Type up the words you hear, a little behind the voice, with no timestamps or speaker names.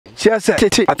Siasa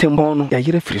tete atembono ya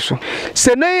yire firi so.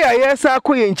 Se na ya yesa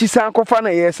akoye nchisa akofa na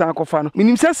yesa akofa no.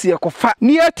 Minim sɛ se akofa.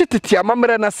 Ni atete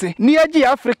amamre na se. Ni agi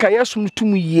Africa yesum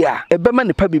tumu yi a. Ebema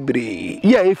ne pa bebre.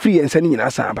 Ya efiri yensa ni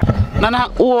nyina san aba. Nana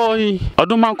oi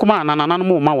oduma nkoma na nana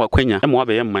no ma wakwanya. E mo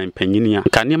abeye man panyini a.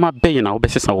 Ka niema bɛyi na wo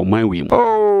bɛsesa wo man wi mu.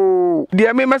 Oh,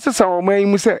 dia me masesa wo man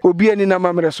mu sɛ obi ani na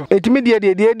mamre so. Etimi dia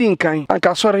di nkan.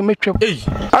 Anka sɔre metwam.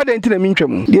 Adan ntina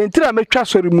mentwam. Dia ntina metwa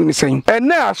sɔre mu ni sɛn.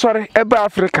 Ɛna asɔre eba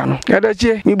Africa no.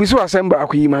 Yadache mi bisu asemba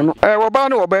akuyima no. Woba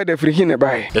no woba da firi hin eba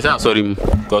he. Yesa asɔre mu.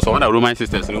 Because one of Roman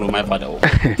sisters no my father.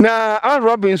 Na an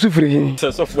Robin su firi hin.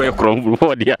 So for a crumb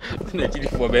for dia. Na chiri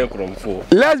for be crumb for.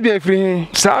 Lesbian firi hin.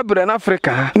 Sabra na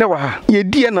Africa na wa ha. Ye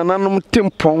die nananom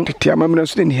tempon tete amamna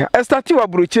so ni ha. Estati wa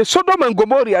brochire Sodom and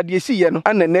Gomorrah de si ye no.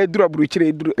 Ana na eduru brochire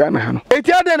eduru Ghana ha no.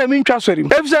 Eti ade na mentwa asɔre mu.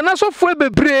 Efisa na sofo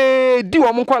bebre di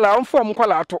wo mkwala amfo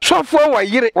mkwala ato. Sofo wa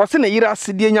yire wo se na yire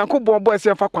asede Nyankobon bo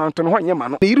ese fa kwanto no ho nyema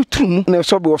no. Na yire trum na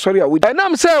so be wo sɔre awu.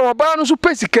 Enam se oba no so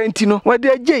pesika nti no. Wa de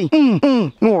agye.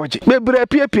 No oje. Bebre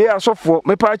piepie asofo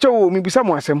me pa ache wo mi bisa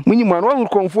mo asem. Munyima no wa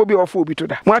konfo bi ofo obi to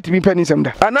da. Mo ate bi pani nsem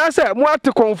da. Ana se mo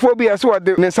ate konfo bi ase wo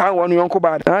de ne san wo no yonko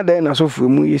ba da. Na da na asofo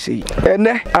mu yesi.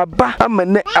 Ene aba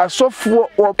amane asofo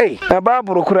wo aba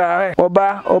borokura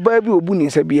oba bi obu ni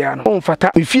nsa bia no.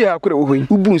 Onfata mfie akora wo hoyi.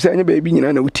 Ubu nsa anya ba bi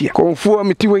nyina na wutia. Konfo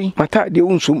meti hoyi. Mata de wo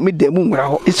nso me da mu nwra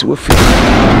ho esi wo fi.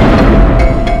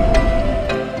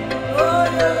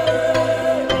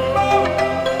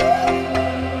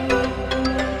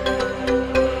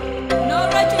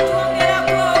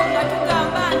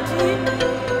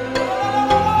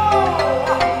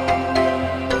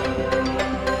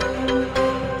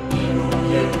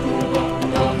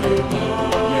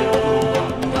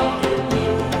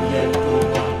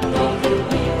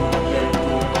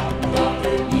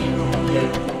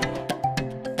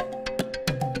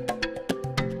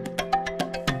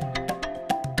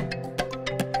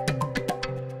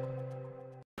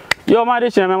 Yo ma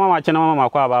de chema mama chena mama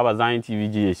kwa baba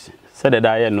Ziontv Gh said that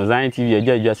I no Ziontv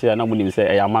Gh say na munim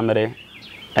say ya mamere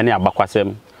ene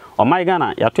abakwasem o my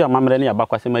Ghana ya to ya mamere ne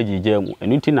abakwasem agije mu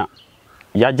enu ntina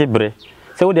ya gebre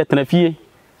say wo de tenafie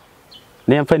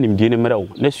na yemfa nimdie ne mrew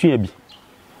na sua bi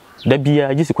da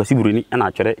bia gisi kwasi buruni na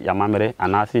atwere ya mamere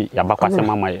anase ya abakwasem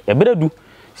amaye eberedu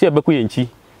si ebekọ yenchi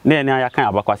na ene ya kan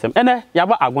abakwasem ene ya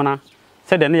ba agona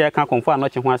say de ne ya kan Okomfo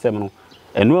Anokye ho asem no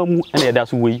enu amu ene ya da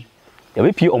so wei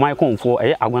yabe pie omai konfo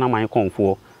agona man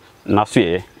konfo na so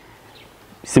ye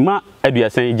sima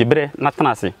aduasan gibre na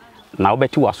tenase na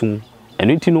obeti wasum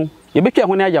enu nti no yebetwa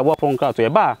ho ne agya pon kra to ye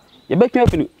ba yebetwa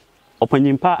afini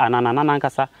opanyimpa anana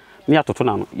nankasa ne atoto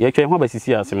na no yetwa ho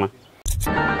basisi asema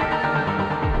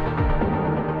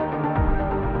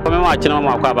Kome wa chena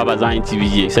mama kwa baba Ziontv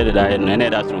Gh said that no ne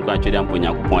da sunu kwa twede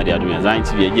amponya kupon de adum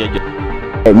Ziontv Gh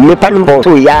me palmo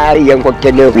so ya yanko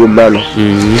tele humano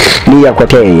ni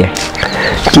yakoteye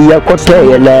ki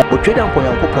yakoteye na otweda mpo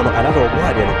yankopo no anaka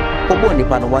obuade no obo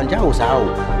nipa no wanja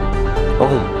usawo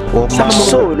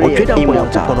so otweda mpo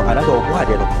yankopo no anaka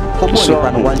obuade no obo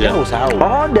nipa no wanja usawo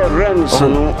all the realms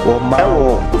no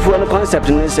ewo fu no concept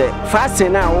no say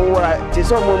fasting na wo ti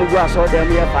so mo mu gwa so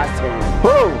dem ya fasting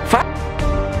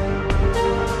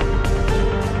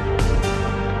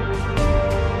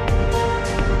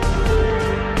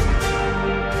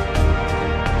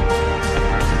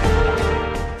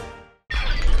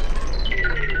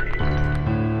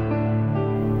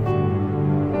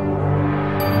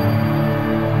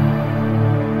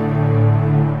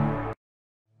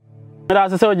Mera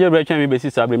se o GhPage twa me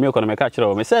besi sabre me economy ka kire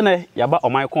o me se ne ya ba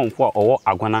omai konfo owo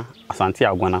agwana asante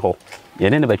agwana ho ye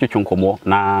ne betwetwe nkomo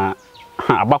na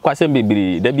abakwasem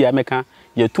bebiri da bia meka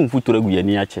ye tumfu toragu ye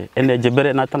ni ache ene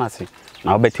gebere na tanase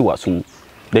na obeti wasum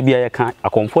da bia ye ka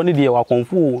akonfo ne de wa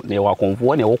konfo ne wa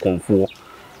konfo ne wo konfo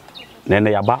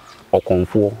ne ya ba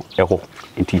okonfo eho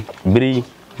nti biri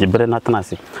gebere na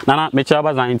tanase na me kira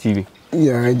ba Ziontv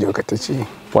Ya jokatachi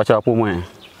wacha po mo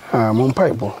mon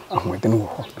paibo ahweden wo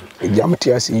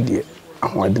ejamti asidi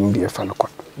ahweden de fa no kwa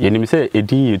yenim se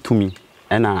edin yetumi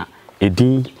ena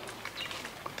edin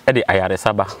ede ayare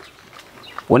saba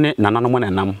woni nananom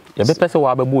nanam ye be pese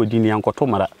wa bebo odin ya nkoto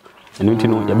mara enu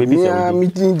ntino ye be bi se ya mi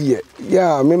din die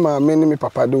ya me ma me ne me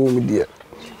papa do mi die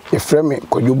e frame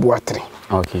kodwobu atre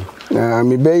okay na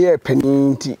me be ye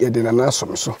panin ti ye de nana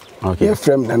som so ye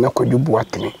frame nana kodwobu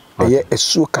atre ye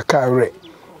esu kakare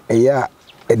ya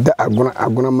eda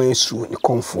agona man su ni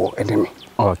konfo edeme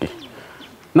okay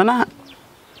nana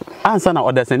ansa na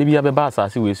odasani bia be ba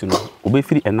asase wesu no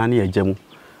obefiri enane ya jamu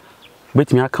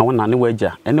betimi aka wona ne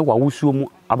waja ene wa wusuo mu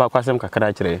abakwasem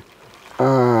kakara kire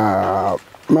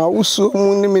ma wusuo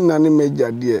mu ni me nane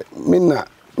meja de me na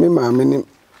me ma me ni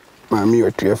maami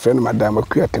otu ye friend madam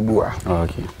akuatebua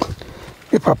okay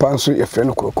e papa nso ye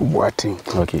friend kokubuatin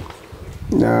okay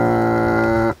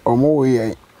na omo wo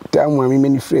ye tamu ami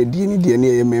meni fredi ni de na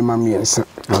ye mema miensa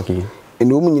okay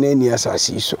ene omu nyina ni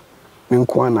asase so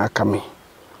menko ana aka me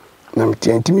na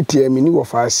mtiantimiti mi ni wo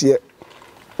faase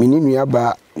mini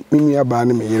nuaba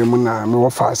ne me yere mu na me wo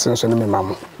faase so ne me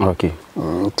mamu okay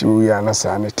tu ya na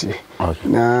saneti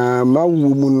okay na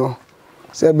mawu mu no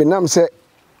se benam se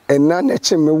enna na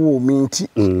che me wo mi nti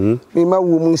me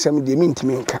mawu mu nsam de mi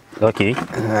ntimi nka okay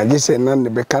je se enna ne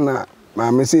be kana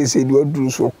ma me se di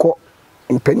oduru so kɔ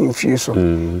mpanyin fie so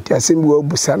ti asem bi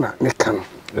obusa na ne kan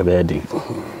ebedi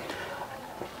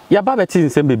ya ba beti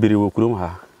nsem bebere wo kurom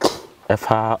ha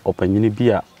efa opanyini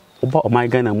bi a oba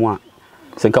omaiga na mu a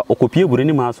senka okopie buru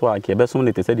ni ma so a ke besom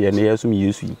ne tese de ne yesum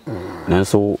yesu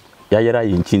nanso ya yera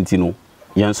ye nchinti no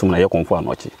yensum na ye Okomfo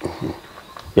Anokye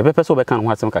ye be pese obeka no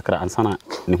ho asem kakra ansana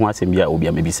ne ho asem bi a obi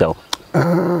amebisa o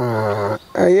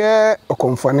aye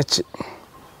Okomfo Anokye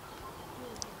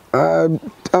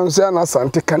ansa na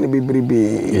Asante kan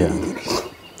bebrebe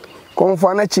Okomfo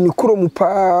Anokye ni kurom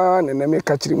pa na me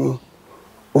ka kire mu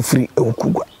ofri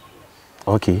ewukugwa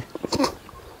okay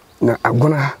na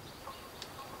agona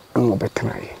ngo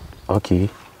betanaye okay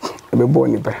ebe bo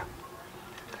ni bra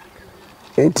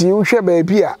enti uhwe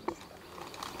baabi a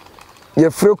ye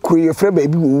frɛ kru ye frɛ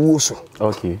baabi wo so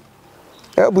okay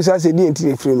ebusa se di enti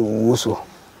ye frɛ no wo so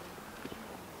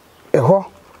eho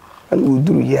an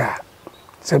uduru ya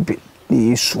sabe ni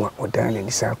Yesu a odan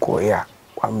ni sa ko ya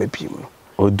kwa mapim no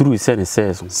oduru se ne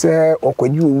seso se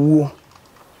okwaji owo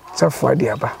safo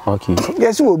ade aba okay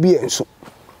yes obi enso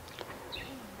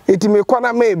eti me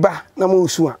kwana me ba na mo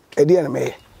usu a ede na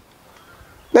me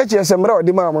na che semra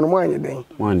odi ma mo no anye den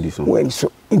wandi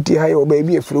so nti ha yo ba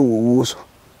bi efre wo so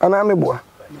ana me boa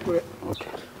okay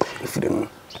efre mu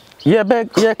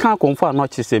ye kan Okomfo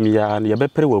Anokye sem ya ye be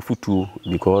pere wa futu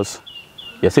because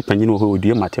ye se panyini ho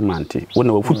odie matemante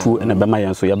wona wa futu na be ma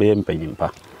yen so ye be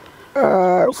mpanyimpa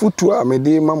futu a me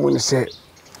de ma mo ne se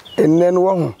enne no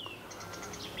wo ho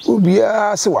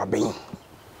obia se waben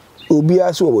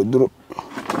obia se woduro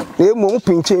e mo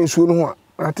pinche nsuo no ho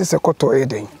a ate se koto e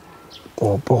den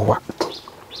obowa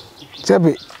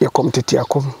sebe ye komtete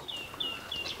akom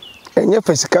enye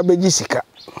fasika beji sika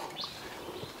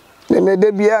ne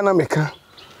de bia na meka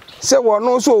se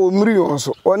wono so o million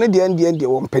so one de ande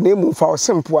wo mpene mu fa o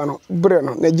simple ano bre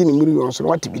no na gi ni million so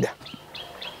wate bida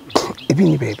ebi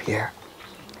ni bebia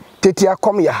tete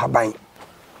akom ya haban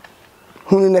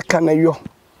hunu ne kana yo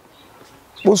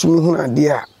bosu hunu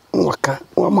ade a nwaka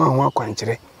wama ho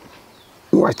akwankyere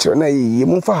nwakire na yiye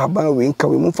mumfa haban we nka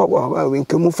we mumfa haban we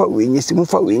nka mumfa we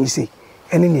nyisi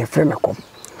ene ne efre na kom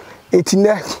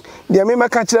etina de me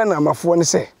maka kire na amafo ne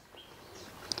se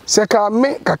ka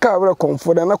me kaka awre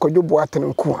Okomfo da na kwadwo bo atene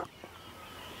nko a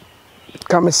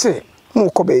ka me se mu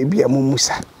ko ba bia mu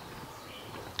musa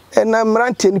ena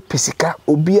mrante ni pesika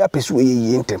obi a pesu we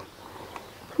yiye ntem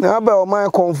na ba o man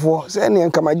Okomfo se ne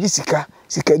nka magisika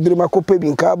sika duru makope bi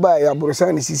nka ba ya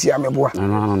burusa ni sisi ameboa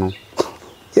no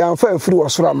ya mfa mfiri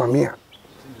wasoro amame a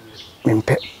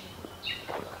mempe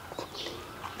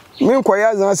menkwa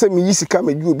ya zan se mi yisika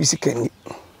meju obi sika ni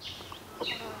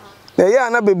na ya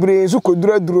na bebre nso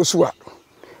kodura duro so a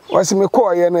wase me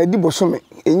ko ya na di bosome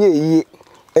enye eyiye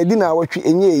edi na awatwe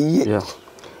enye eyiye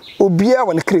obia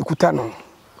wona kra ekuta no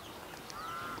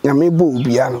ya me bo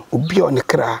obia no obia wona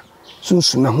kra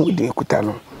sunsu na ho de ekuta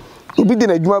no obi de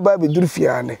na adwuma ba be duru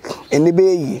fia ne ene be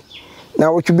yi na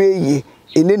awatwe be yi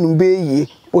ene nu be yi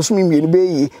bosumi mienu be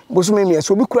yi bosumi mi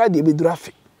so obi kura de be duru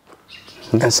afi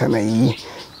ansa na yi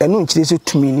enu nkire se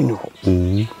tumi ni no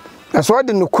na so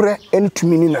ade no kura enu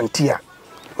tumi ni nantia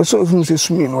so ofum se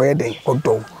sumi no ye den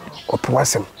odo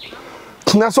opwasem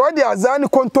na so ade azani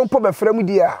kontompo be frem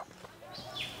di a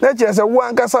na che se wo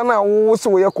ankasa na wo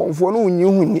so ye Okomfo no unyi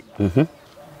hunni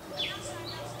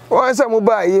o sa mo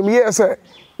ba ye mi ye se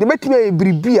de betime e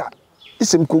bribia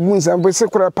isem kogu nsam be se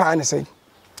kura pa ne se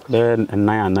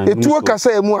nan etuo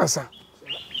kasa emu asa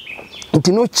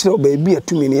nti no kire ba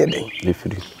atumi ne ye den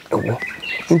efiri ewo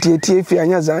nti etie fi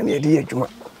anya zani e de adwuma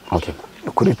okay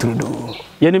kure trudo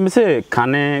ye ni me se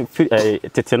kane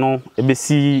tete no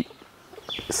ebesi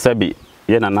sabi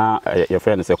ye na ye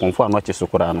fe ne se Okomfo Anokye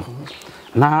sokora no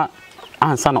na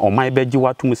ansa na omai beji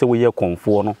watum se wo ye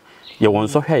Okomfo no ye won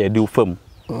so hwe ye de ufam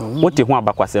wote ho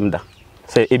abakwasem da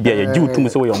se ebia ye ji utum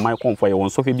se wo ye omai Okomfo ye won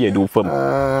so hwe bia de ufam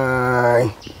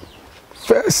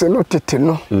fese no tete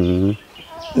no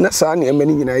na sa na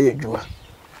emani nyina ye adwuma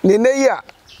ne ne ya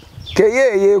ke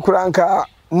ye kuranka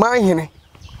manhene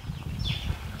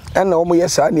ana omo ye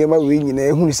sa na ema we nyina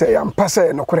ehunu se ya mpasa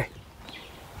ye nokore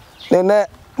ne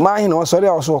my no sorry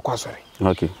also kwasori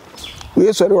okay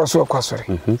we sorry also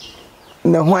kwasori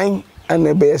na hwan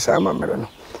ana be sa mamre no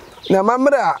na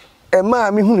mamre a e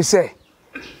ma me hunu se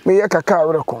me ye kaka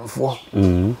awre konfo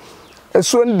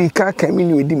eso ndi kaka me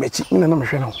ni odi machi me na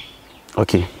mehwe no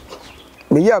okay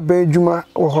me ya ba adwuma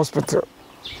wo hospital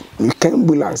me kan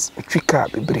ambulance twika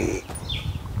bebre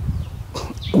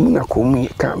muna komi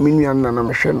ka me nua na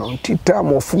mehwe no tita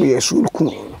mo fu ye so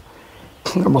ku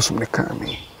na bosom ne ka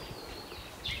me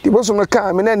di bosom ne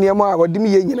ka me na niam a wodi me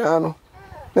ye nyina no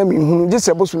na me hunu je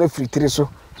se bosom na fritire so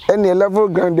ene level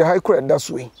ground the high court da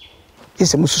so yi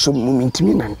ise mususo mu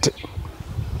mintimi nante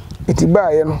iti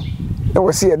baaye no e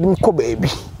wose yedim kɔ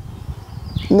baabi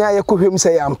na ye kohwem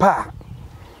se yampa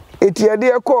iti ade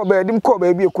ye kɔ baadim kɔ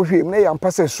baabi ekohwem na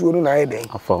yampa se suo no na ye den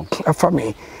afa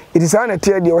me iti sa na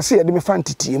te ade wose yedim fa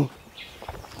ntitiem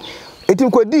iti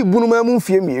nkodi bunuma mu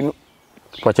mfie mienu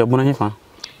kwacha buna hifa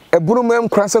e bunuma mu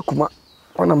kransa kuma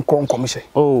onam konkom hye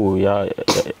oh ya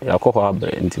kɔ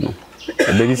abre ntino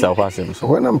e baby sa kwa asem so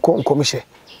onam konkom hye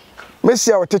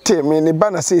Messi awotete me ne ba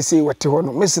na sese wote ho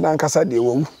no Messi na nkasa de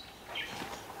wawu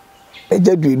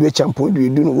eja duedu champo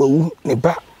duedu no wawu ne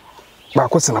ba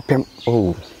ko sena pem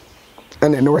oh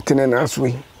ene ne wote ne na aso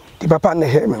yi di papa ne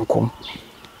he me nkom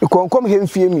ikonkom he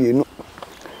mfie mienu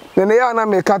ne ya na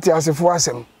me kate asefo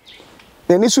asem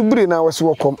ne ni subiri na wose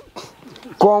wokom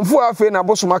konfo afi na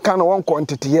bosoma ka no won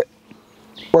kontete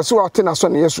wose wote na so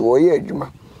ne yeso wo ye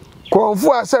adwuma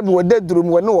konfo asabi wo dadrum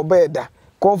wo ne wo baeda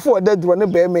konfo dadrum ne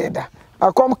be meda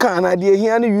akom kan na de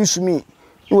hia ne use me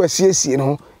ni wasiesie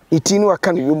no iti ni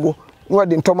waka ne yombo ni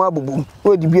wade ntoma abubum ni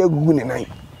wade bia gugu ne nan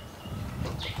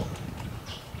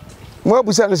mo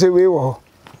abusa no se we wo ho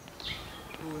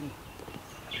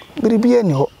bibia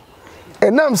ni ho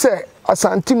enam se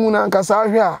asante mu na nkasa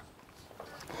ahwe a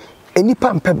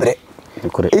enipa mpebre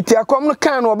iti akom no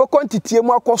kan no obekọ ntitie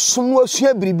mu akosom no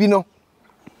asua biribi no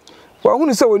wa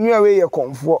hunu se wonu a we ye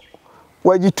konfo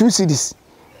waji 2 cedis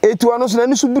etu ano so na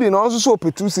ni subiri na onso so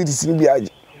opetu cedis ni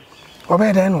biaje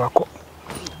obeda no akọ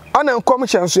ana nkom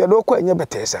hyenso ye do kọ anya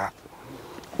betesa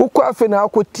ukọ afi na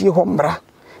akoti ho mbra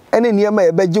ene niema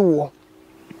ye beje wo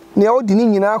ne odi ni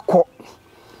nyina akọ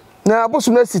na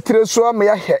abosu na sitire so ama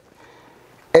ya hye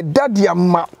edadia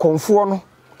ma konfo no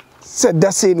se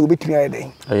dase no betumi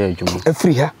ayeden ayedwuma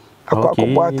afri ha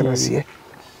akọ atrase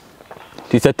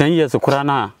ti se 10 years kura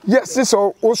na yes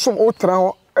so osum otra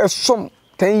ho esom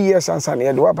 10 years ansane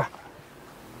ye do aba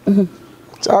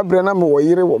sabre na me wo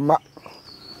yire wo ma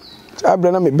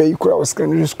sabre na me be ikura wo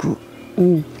secondary school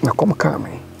na kom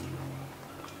kame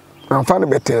amfa ne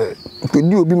bete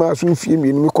pedi obi ma so mfie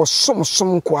mi ni ko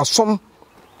som ko asom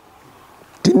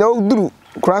ti na oduru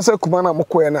kuransa kuma na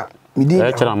moko ye na midi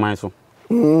e kira man so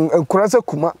kuransa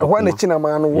kuma ho na kina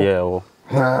man no wo yeah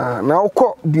ha na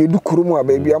ukọ biedu kurumu a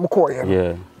baabi amko ye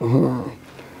yeah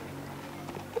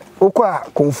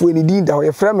ukọ konfo ni din da ho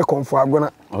ye fra me konfo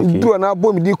agona du na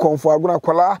abo mi di konfo agona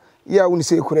kwala ya woni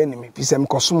se kura ni me pisem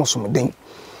ko somosom den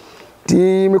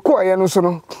ti me ko ye no so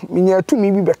no minya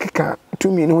tumi bi bekeka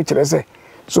tumi ni ho kire se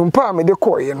so mpa me de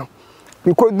ko ye no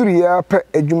me ko duru ya pa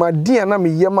adwuma dia na me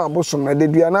yem abosom na de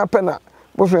dua na pa na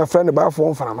boso ya fra ne ba fo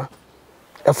mfarama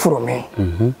e foro me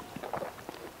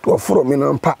to foro me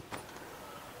na mpa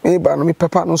me ba no me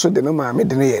papa no so de no ma me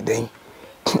de ne ye den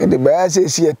e de ba se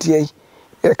si atie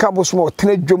e ka bosom o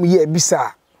tena dwom ye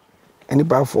bisa eni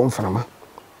ba fo mfarama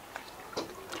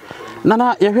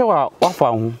nana ye hwe wa wafa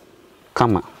hu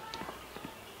kama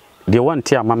de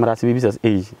wanti amamra se bibisa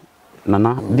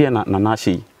nana de na nana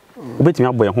hye obetimi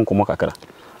aboye hu komo kakara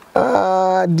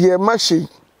de mashi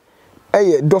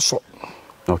eye doso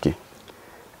okay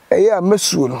eye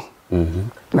amesuo no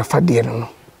na fade no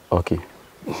okay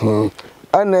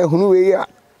ana hunu we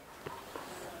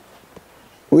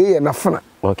ya na fana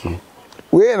okay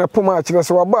we na poma a kire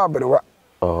se wa ba abrewa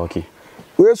okay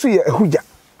we su ya huja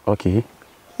okay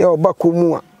ya oba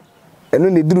komu a eno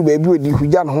ne duru ba bi odi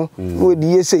huja no ho no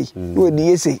odi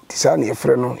yesei ti sa na ye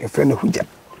frɛ no huja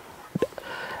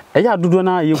eya dodo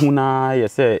na ye hu na ye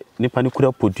se nipa ni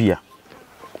kura podua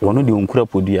wono de onkura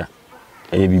podua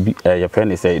eye bibi ye frɛ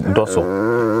ne se doso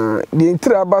de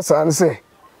ntira basa an se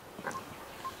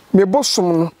me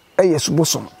bosom no eye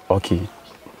subosom okay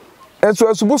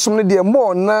eso subosom ne de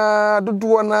mo na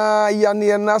dodo na ya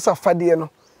ne na safade no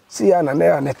si ya na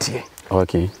ya na tie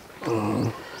okay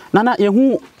nana ye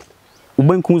hu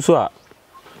ubanku so a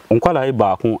onkwala e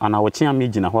ba ko ana wo kyen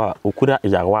amegina ho a okura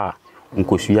yawa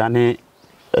nkosua ne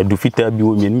adufita bi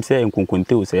wo menim se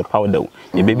nkonkonte o se powder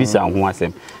e bebi sa ho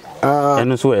asem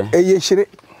eno so eye hire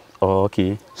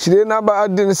okay hire na ba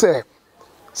adin se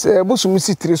busum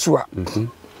sitire so a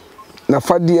na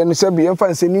fadie no se bi emfa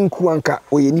nse ni nku anka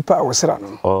oye nipa a wosra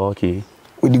no okay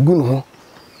odi gu no ho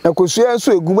na kosua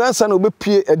nso eguma ansa na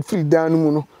obepie adfiri dan no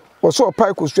mu no wo so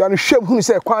opai kosua no hwem hunu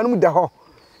se kwan no mu da ho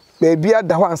ba bia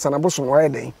da ho ansa na boso no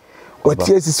ayeden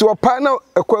otie sisi opai na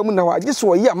ekwan mu na ho agye so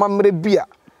oyi amamre bia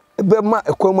ebe ma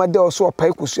ekwan mu da so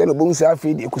opai kosua no bonsa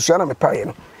afi de kosua na mepae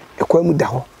no ekwan mu da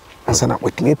ho ansa na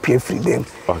wetime pie free dem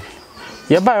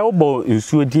ye ba e obo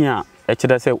nsuo din a e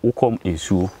kire se ukom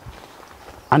nsuo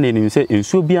ana ni se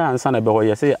nsuo bia ansa na be ho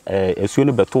ye se asuo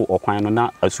no beto okwan no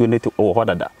na asuo no te o ho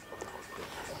dada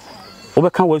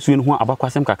obeka wasuo no ho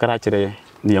abakwasem kakra kire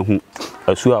ne yahu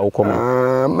asuo a ukom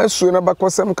masuo na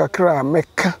abakwasem kakra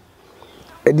meka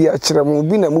edi a kire mo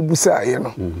bi na mubusa ye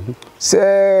no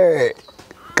se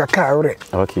kaka awre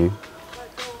okay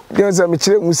de za me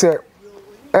kire mu se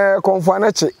Okomfo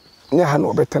Anokye nya ha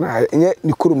no betena nye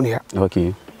ni kurum ni ha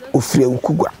okay ofire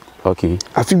ukugwa okay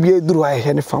afi bi eduru ha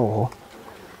he ne fa wo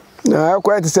na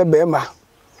akwai te se bema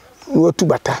no otu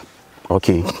bata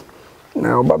okay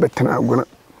na oba betena aguna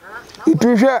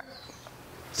ituhwe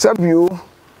sabio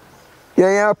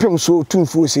ya apem so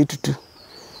otumfo se tutu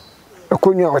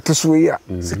akonwa wateso yi a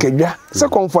sekadwa se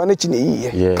Okomfo Anokye ne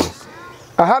yiye yes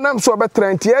aha nam so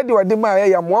betra ntia de wade ma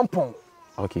ya moampon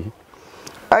okay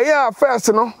aya first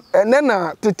no ene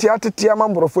na tetia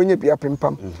mamborofo nya bia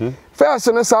pempam first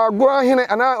no sa agora hene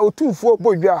ana otumfo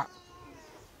bodwa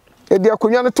e dia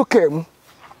konwa no to kam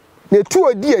na tu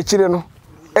odi akire no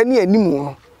ene animu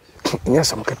no nya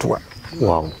sam ketewa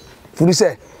wow furu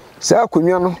se sa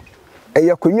konwa no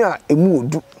eya konwa emu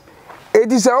odu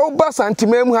edi sa oba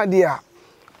santimam ha dia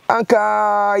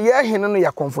anka ye hene no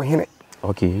ya konfo hene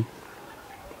okay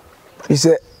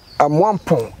ise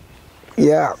amwampon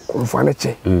ya Okomfo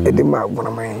Anokye ede ma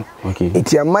agbonaman okay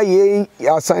iti ama ye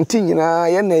Asante nyina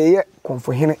ye na ye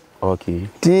Okomfo hene okay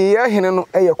ti ye hene no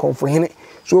ye Okomfo hene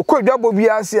so kodwabo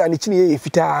bia ase ani kine ye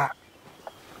fitaa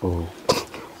oh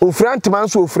ofra ntman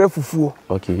so ofra fufuo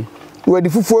okay wadi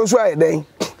fufuo so ayeden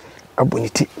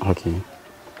aboniti okay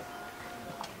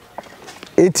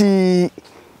eti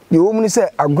ye omni se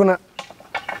agona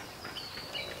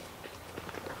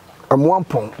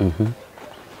amwampon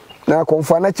na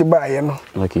Okomfo Anokye ba ye no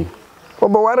okay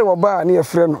oba ware oba na ye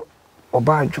frɛ no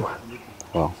oba adwoa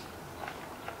wow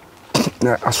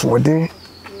na asomode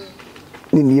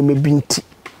ni niye binti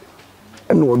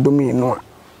ene odomi no a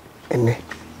ene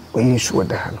oyi nsuo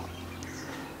da ha no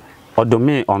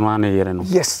odomi ono ana yere no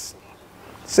yes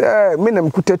se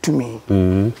menam kutatumi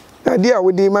na dia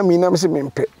wodi ma mi nam se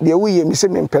mempe dia wuye mi se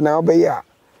mempe na obaye a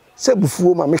se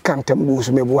bufuo ma me kantam go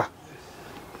so meboa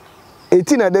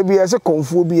eti na da bia se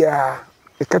konfuo bia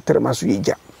e katrema so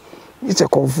yeja ite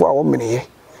konfuo a wo meneye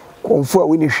konfuo a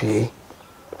we ni hwe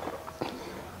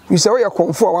wisa wo ya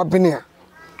konfuo a wabene a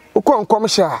ukonkom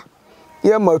sha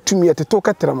ye ma tumi yeteto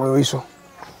katrema yo iso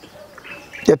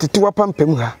yeteto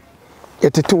wapampam ha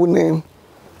yeteto ne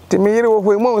te me yire wo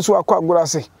hwe mo so akwa agora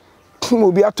se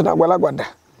mo bi ato na gwalagwada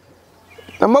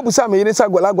na mabusa me yire sa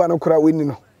gwalagwa no kura weni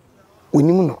no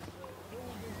onim no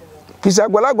wisa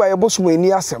gwalagwa ye boso mo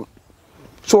ani asem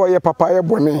so ye papa ye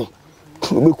bone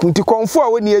obekunti konfo a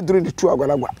woni eduru de tu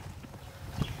agwalagwa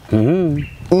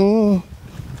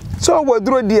so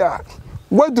waduro dia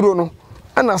waduro no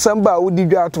ana samba wodi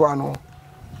dwa to ano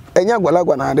enya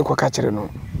agwalagwa na ade kwaka kire no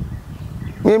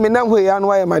me nam ho ya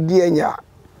no aye made enya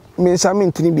me nsame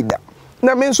ntini bida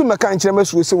na me nso meka nkire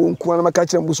masuo se wonku na meka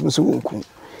kire mbusum se wonku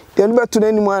de no beto na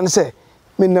anim an se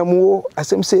me nam wo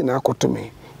asem se na akoto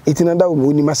me itina da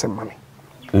wo ni masem mame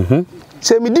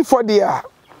se mi di for dia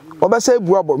obasa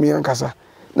ebu abomi ankasa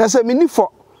na se mi ni for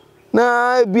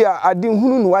na bia ade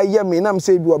hunu no aye me nam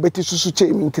se bi obeti susu che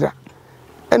mi ntira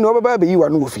ene obaba be yiwa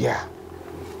no ofia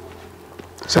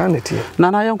sanity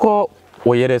na na yenko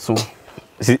wo yere so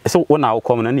so wona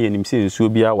ukom na ne yanim se nsuo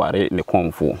bia ware ne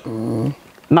konfo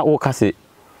na wo kase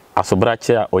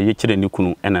asobrache a oye kire ne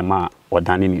kunu ene ma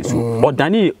odane ne nsuo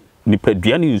odane ni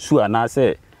padua ne nsuo ana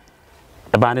se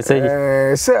eba ne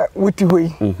se wuti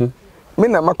hoi me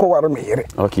na makoware me yere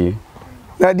okay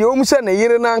na de omu se na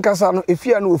yere na ankasa no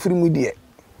efia na ofiri mu de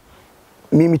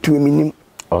mimi tu eminim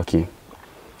okay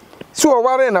so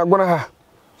ware na gona ha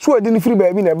so adi ni firi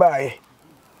ba bi na baaye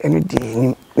eno di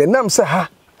nim de nam se ha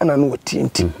ana no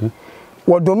tinti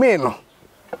wodome no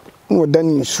no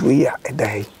dani nsuo ya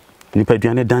edai ni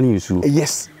paduane dani nsuo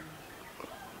yes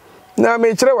na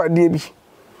me kire wade bi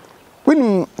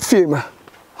wini fiema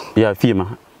ya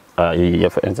fiema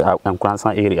ya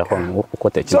ankwansan area hon ko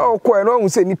tachi so ko no hu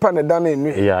se nipa na dani enu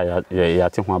ya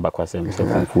te ho abakwasem se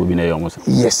konfo bi na yo so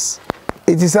yes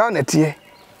it is an etie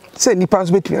se nipa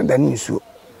so betumi dani nsuo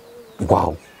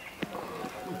wow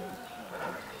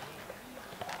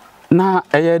Na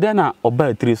den na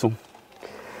oba tiri so.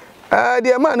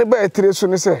 The man ba tiri so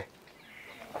ne say.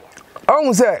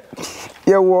 On say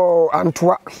ye wo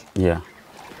antoa. Yeah.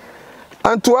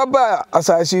 Antoa ba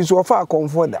asasi so fa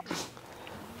Okomfo da.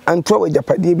 Antoa we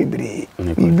japade bebre.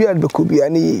 Bibi adbeko bia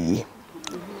ne yi.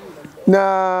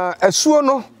 Na asuo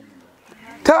no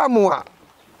tamu a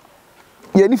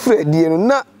ye ni fredi no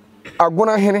na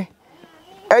agona hene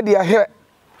e de ahe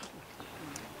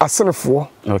asenefo.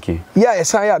 Okay. Ya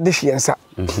esan ya de hyensa.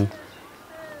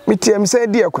 Mitiam say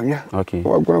de akonwa. Okay.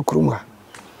 Agona kurum ha.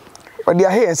 O de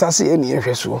ahe yensa se eni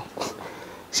ehweso.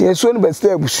 Si esuo no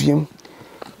besta abusuem.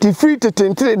 Ti free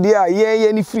tetentre de a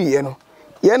ye ni free ye no.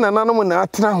 Ye nananom na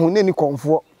atena ho ne ni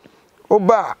konfo.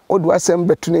 Oba odu asem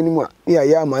betu nanimu a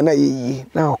ya ama na yeyi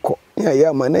na okọ ya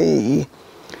ama na yeyi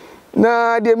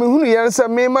na de me hunu yansa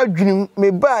me madwunim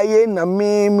me baaye na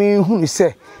me hunu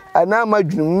se ana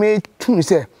madwunim me tunu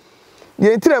se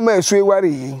ye ntira ma esu eware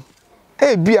yi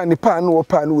e bia ne pa no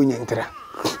pa no wonyentra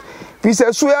fi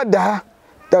se su ya da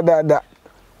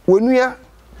wonua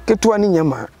keto ani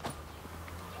nyama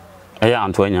Eya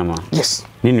anto nyama. Yes.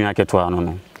 Ni nua keto ano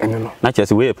no. Eno no. Na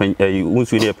chese we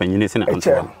unsu de panyine se na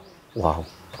anto. Wow.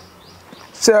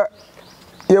 So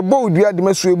ye bodua de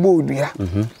masu bodua.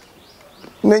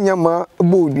 Na nyama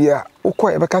bodua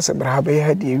ukọ ebeka se bra ba ye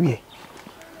ha de ewie.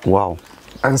 Wow.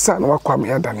 Ansa na wakwam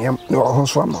ya dan yam na ho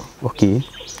so ama. Okay.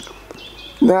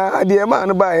 Na de ma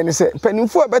no ba ye ne se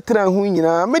panimfo abetra ho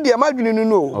nyina me de ma dwene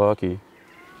no. Okay.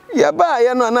 Ya ba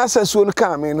ye no na asasuo no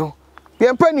ka me no.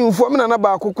 Ye panimfo me na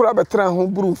ba akokura abetra ho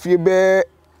buru fie be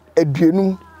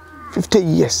aduenum 50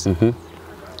 years.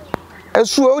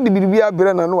 Esuo odi bibia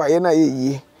abere na no waye na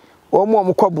yeyi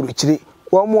omo kwaburu kire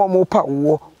omo pa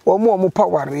wo omo pa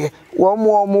ware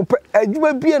omo pa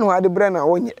adwuma bia no ade bere na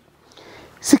wonye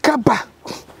sika ba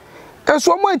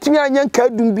esuo mo atimi anya nka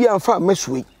dum bia amfa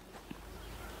masuoi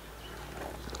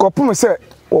kopum se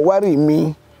wo ware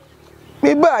mi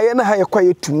ba ye na ha ye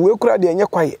kwaye tum we kura de enye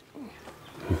kwaye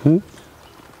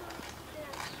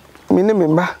mini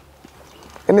memba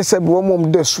ene se bi omo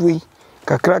de suoi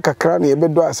kakra na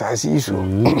yebedo asase isu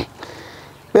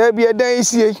baby edan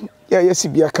isie ya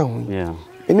yesibia ka ho yeah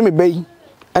eni me bayi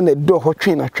ana do ho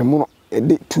twen na twemo e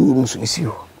de tuum so isi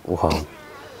ho wow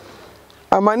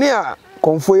amane a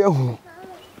konfo ye hu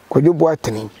kwadwobo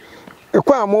ateni e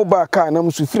kwa mo ba ka na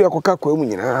msu firi akoka kwa mu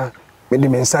nyina me de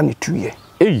mensa ne tuye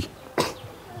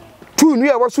tu nu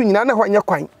ya waso nyina na ho anya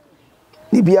kwan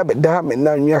ni bia beda me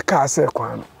na nwa ka ase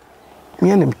kwan no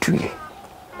me na mtuye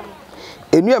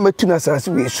enu ametu na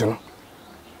asase we su no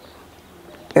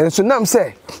enso nam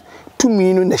se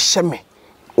tumi no na hyeme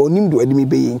onim do adimi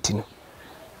be yenti no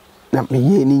na me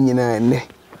ye ni nyina ne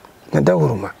na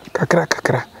dawuruma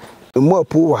kakra emu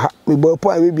apu wa ha me bo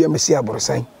apu a we bia me si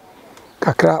aborosan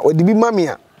kakra odibi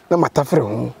mamia na matafre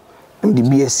ho na de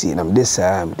bi asi na de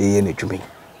saa de ye na dwumi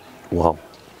wow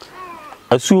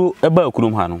asu eba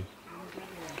akurum ha no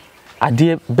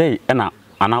ade be na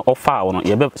ana ofa wono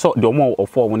ye be so de omo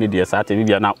ofo woni de saate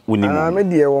bibia na woni mu me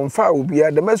de wonfa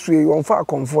obia de masue wonfa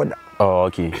Okomfo da oh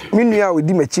okay minu a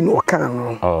odi machi no kan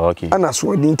no oh okay ana so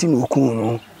odi nti no kun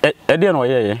no e de no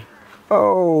ye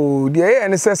oh de ye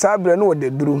ne se sabre no de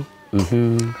duru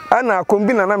ana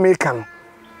kombina na me kan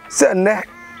se ne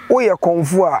wo ye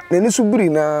Okomfo a ne ni so biri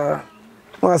na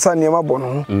ma sa ne ma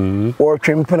bono wo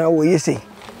twempena wo yesi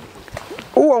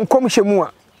wo nkom hyemu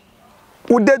a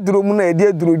ude duro mu na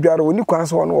ede duro dware oni kwan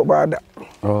so no obaada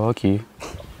oh okay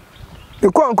e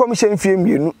kwa nkom hye mfie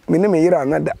mienu me ne me yira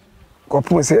anada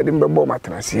kopum se de mbebo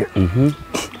matenase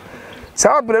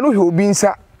sa bre no he obi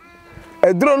nsa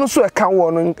eduro no so e kan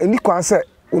wo no eni kwan se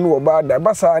onu obaada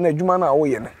basa na adwuma na wo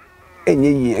ye na enye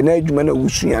yi na adwuma na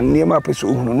wusua ne ma pese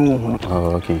ohunu no ohunu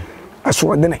oh okay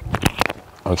aso de ne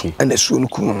okay and aso no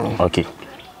kun no okay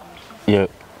ye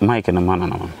mike na mana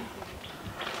na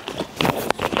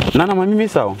nana mami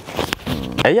misao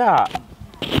eya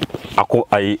ako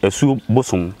ai esu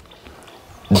bosom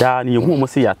da ni hu mo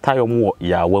se ya tayo mo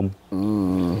ya wam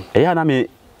eya na me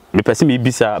pese me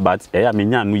bisa but eya me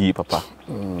nya no yi papa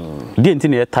di enti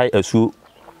na tai esu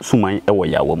suman e wo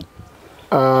ya wam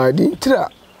di ntira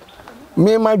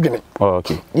me madwene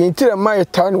okay di ntira ma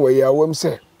tai no wo ya wam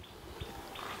se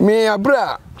me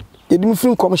abra yedim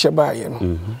firi nkom hye ba ye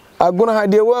no agona ha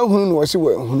de wa hunu no wo se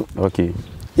wa hunu okay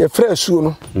ye fra su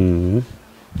no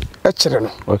e kire no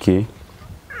okay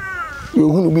ye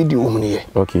hunu bi di ohunu ye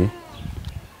okay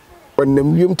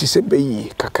wonnam wiem ti se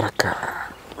bayi kakraka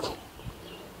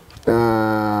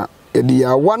ye di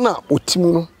ya wana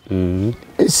otimu no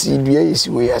esi dua yesi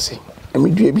wo yase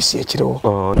emi dua bi si e kire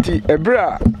wo ti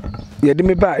ebra ye de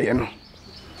me ba ye no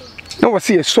na wo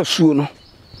se ye sosuo no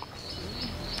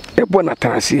ebo na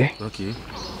tanse okay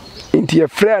inti ye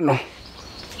frɛ no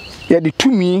ye de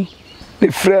tumi de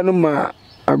frɛ no ma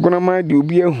agonama de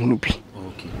obi ahunu bi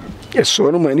okay ye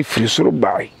so no ma ni firi soro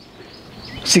bae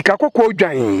sika kokko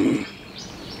dwan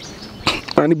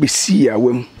ani besi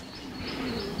awam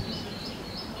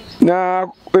na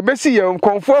ebesi ye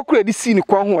konfo akura di si ni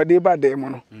kwan ho de ba da mu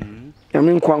no ya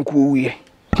me nkwan ko wiye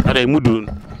ada mudu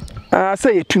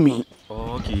say ye tumi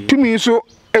okay tumi so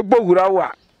ebo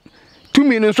hurawa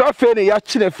tumi no so afa ne ya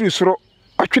kyena firi soro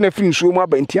atwena firi nsuo mu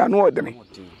abanti ano odene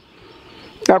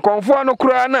na konfo no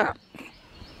kura na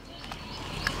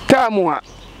tamu a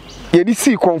ye di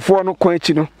si konfo no kwan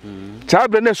akyi no saa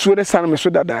bre na suo ne san me so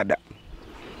dadaada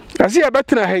asi ya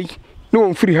betena hai ne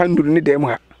won firi handuru ne dem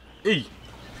ha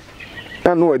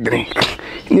ano odene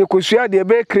ne kosua de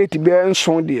be create be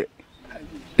nson de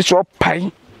so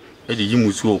pai e de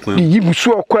yimusu okwan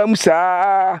yimusu okwan mu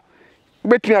saa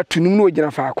betumi atunum no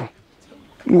ogina faako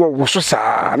wo so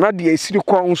saa na de asiri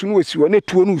kwan so no wasi wo ne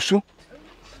tuo no usu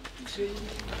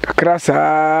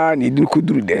krasa ne din ko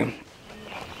duru dem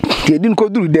te din ko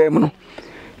duru dem no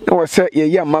na wo se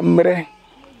ye ya mamre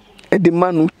e de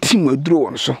manu tim aduro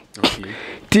won so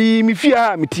ti mi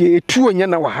fia mi ti etuo nya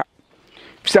na wa ha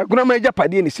bisa guna ma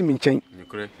japade ne simi nchen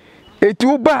eti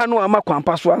wo ba no ama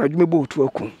kwampa so na dwuma bo otu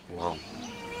aku wow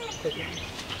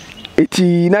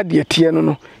eti na de tie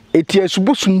no eti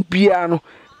asubosum bia no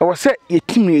wo se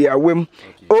yetimi yawem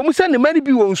o mu se ne mari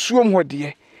bi won suom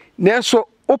hode na so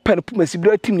open pumasi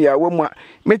bra timi yawem a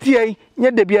meti ai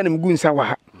nya da bia na mgu nsa wa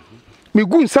ha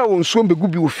mgu nsa won suom begu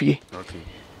bi wo fie okay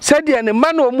sadia ne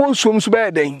ma na o mo suom so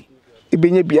ba den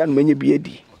ebenya bia no manya bia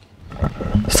di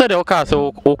sadia o ka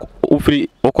so o free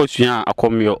okosua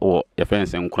akomyo o ye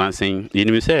fense nkuransen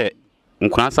yinimi se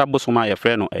nkuransa bosoma ye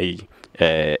frɛ no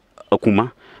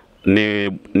akuma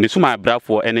ne suma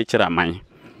brafo ene kira man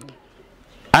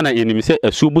ana yinimi se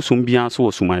asu bosum bia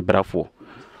so suma brafo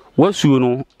wasu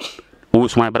no o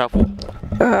suma brafo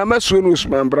masu no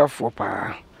suma brafo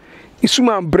pa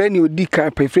isuma brani odi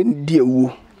kan pa frɛ ni di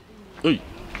awu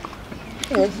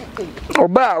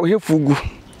oba o hefugu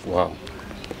wow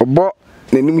obo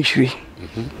ne nim hiri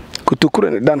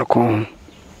kutokura ne dan ko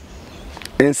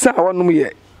ensa wonum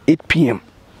ye 8 pm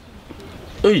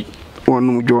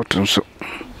wonum jotun so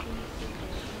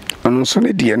anu so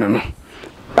ne die no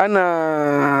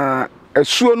ana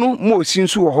asuo no mo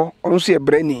sinsu wo ho onu so ye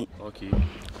brani okay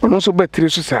onu so battery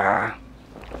so saa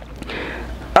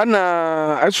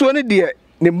ana asuo ne die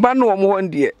ne ba no mo hon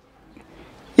die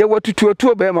ye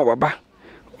watutuatu ba ma baba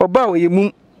oba wo ye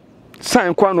mum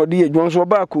san kwa no de ye dwon so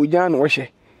oba ko gyan no wo hye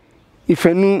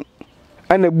ifanu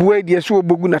ana buwa die so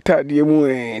obogu na tade mu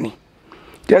ani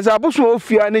jaza boso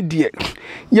ofia ne die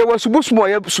ye wasuboso mo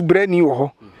ye subrani wo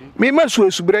ho me ma so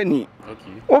subrani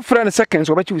o friend seconds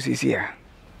obachi usisi ya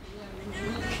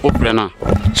o friend na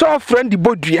so friend di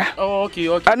bodua okay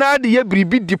ana de ye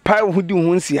bribi di pai ho di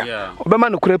ho nsia obema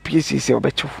no kura PCC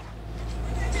obachi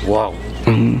wow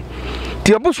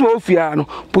ti aboso ofia no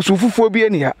boso fufuo bi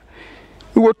ani ha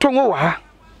wo tongo wa ha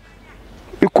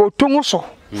ko tongo so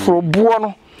for buo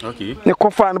no okay ne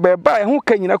kofa no be ba ho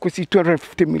ka nyina kosi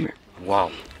 250 million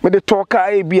wow me de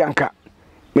toka e bi anka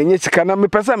menye sika na me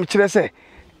pesa me kire se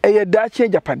eye da che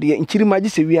japade nkiri maji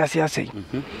se wi ase asei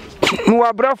mi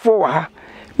wa brafo wa ha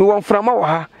mi wo mframa wa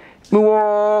ha mi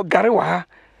wo gare wa ha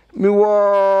mi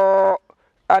wo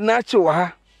anachi wa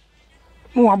ha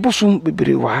mi wo abusum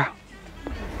bebere wa ha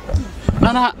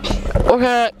nana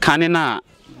ohe kanena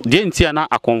de ntia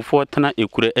na akonfo tena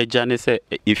ekure agya ne se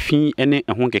efi ene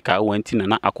ehon keka wanti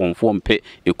na akonfo mpe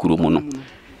ekuro mu no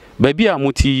baabi a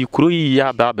muti kuro yi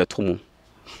ya ba beto mu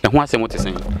ehon asem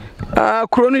tesen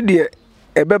kuro no de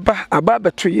ebeba aba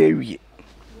beto ye wie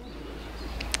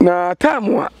na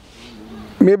tamu a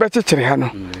me bekyekere ha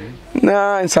no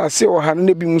na nsase wo ha no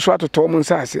ne bi muso atoto mu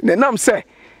nsase ne nam se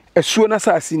esuo na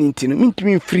sase ni ntino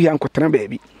mintimi mfiri ha nkotena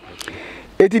baabi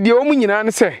eti de o mu nyina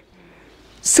ne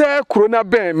se corona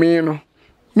ben me no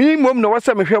mi mom na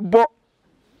wasa me hwe bo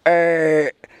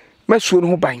masuo no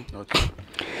ho ban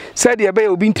se de be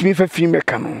obi ntimi fa fi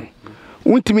meka no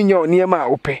wontimi nya oniema a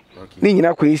ope ni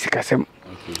nyina kwa yisi kasem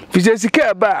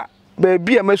fizesika ba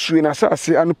bi a masuo na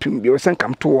sase anopim bi o sen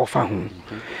kam to wo fa ho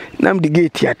nam de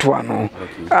gate ato ano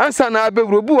ansa na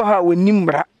abewuro bu ha wonim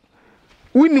mra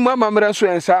wonim amamra so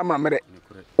ensa amamre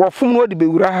wo fom no de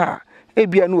bewura ha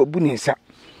ebia no wabu ni nsa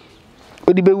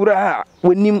odi bewura ha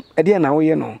wonim ade na wo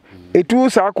ye no etu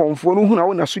sa konfo no hu na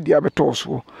wo na so di abeto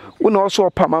so wo na so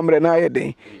pa mamre na ye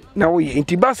den na wo ye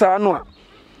nti basa no a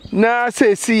na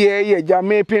se si ye ja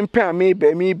me pempa me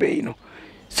be no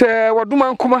se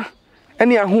woduma nkoma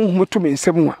ene ahonhum to me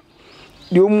nsem a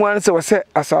the woman say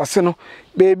assassin,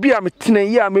 baby, I'm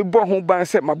 10 years, me born home by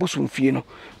set my bosom fino,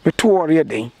 but 2 or a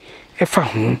day. If I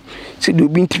home, said you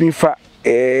been to me for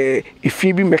if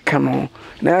you be mechano.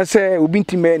 Now say, we been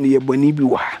to me, a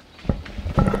bonibiwa.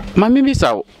 Mammy miss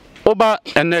out Oba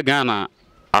and the Ghana.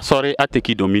 Sorry, I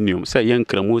take dominium, say young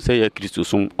Cremo, say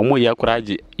Christusum, or more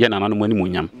yakraji, yan and money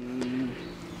munyam.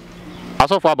 I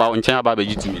saw far about in China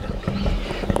baby to me.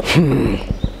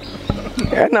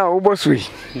 And now, boss, we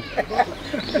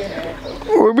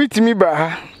beat me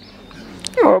by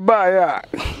or by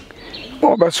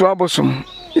or by swabosum.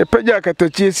 A pejak at the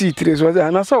GC3 was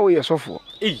and I saw we are so for.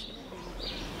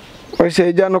 I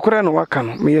say, Jan Ocran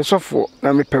Wakan, me a so for,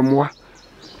 and me pemoa.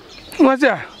 What's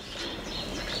that?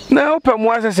 Now, Pam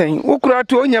was saying, who cried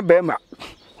to Onya Bema?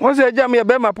 Was a Jamia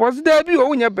Bema, was there be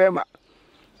Onya Bema?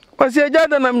 Was a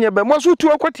Jadanam Yabem, was who to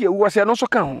a quartier was an also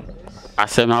come. I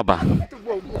said, Naba.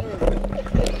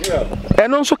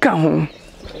 And also come home.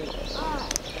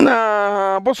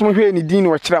 Now, Bosom any dean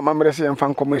or Chram, Mamresi and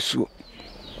Fancomesu.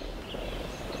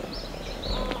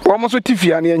 Almost with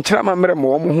Tiffany and Chram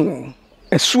Mamremo,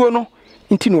 a suono,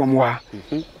 intinuamwa.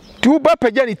 2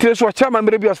 bapajani tres wa chama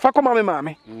mrebi as fa koma me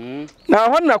mame na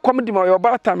ho na komedi ma yo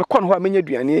bata me kon ho amenya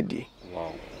duane edi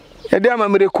e de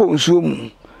amamre ko nsuo mu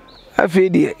afi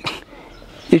de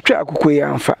etwa akukọ ya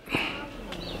amfa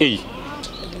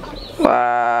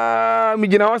wa mi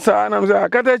gina wasa na mza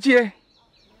kata chie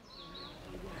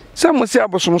samu se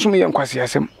abosomsom ye nkwase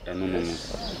asem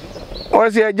o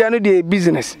se agya no de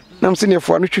business na mse ne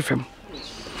fo no twifam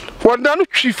woda no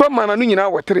twifam na no nyina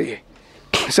wotere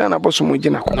sana bosomo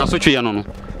gina ko na so twe no no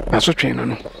na so twe no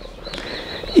no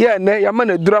ya ne ya ma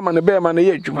na dura ma ne be ma na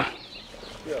ye adwuma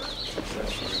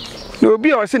no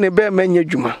obi o se ne be ma nya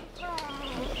adwuma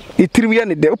itirim ya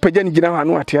ne de opagya ne gina ho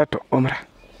anu ateato omra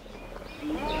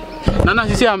na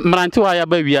sisi mranti wa ya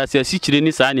ba wi ase si kire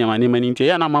ni saa ne ma ne mani ntia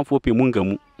ya na manfo pe mu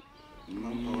ngamu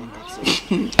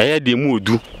aya de mu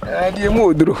odu de mu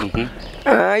oduro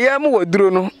ya mu oduro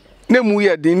no na mu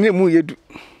ya de na mu yedu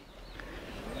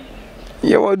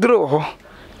ya wadro ho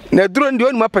na dro ndi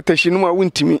onuma patashi no ma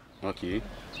wuntimi okay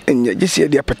enya gisi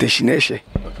de patashi na ehye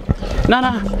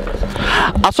nana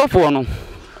asofo no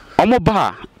omo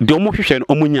ba de omo hwehwe no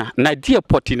omunya na de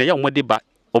poti na ya omo de ba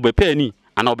obepe ni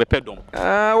ana obepe dom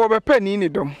obepe ni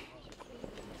dom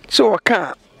so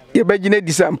waka ye bagina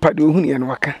disampa de ohunu ye no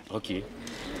waka okay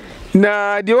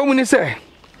na de omu ni se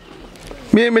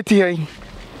me meti hai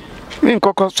me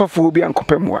nkoko sofo obi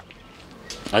ankopemwa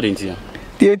adentia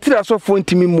the tira so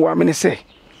fontimi mu amene se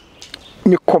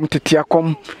me kom tete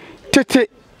akom tete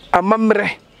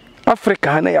amamre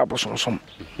Africa na ya bosonsom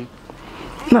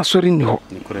na sori ni ho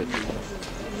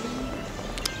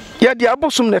ya di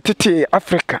abosom na tete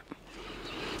Africa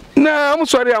na am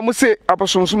sori am se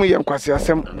abosonsom ye nkwase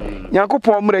asem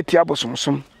yakopon mrati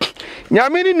abosonsom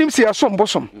nyame ni nim se asom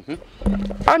bosom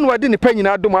anu ade ne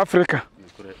panyina adom Africa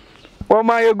o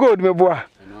ma ye gold me boa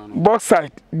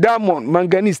bauxite diamond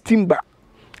manganese timber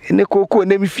ene koko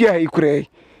na mi fia ikure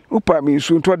upa mi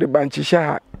nsu nto de banchi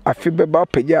sha afi beba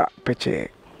pagya peche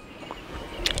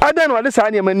adan wade sa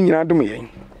ne mani nyina dum yen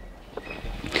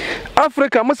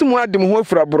Africa masimu adem ho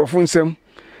afura borofo nsem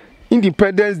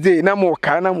Independence Day na mo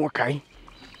kai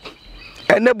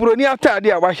ene buroni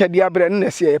atade a wahede abre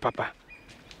ne se ye papa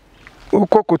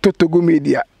ukoko totogo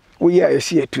media wo ya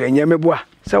ese etu anyame boa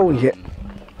sa wo hye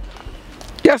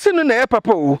yase no na ye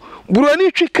papa o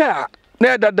buroni twika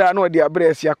na dada na odi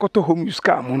abresi akoto home use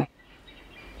car mu no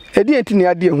edi entini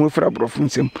ade ehu afura brofo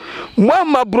nsem mo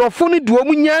ama brofo ni duo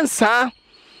mu nyansa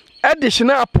addition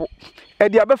apo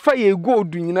edi abefa ye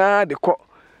gold nyina de ko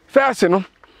first no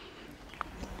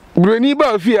buroni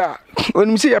ba fi a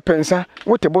onim se ye pensa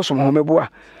wote bosom ho meboa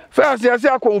first ya se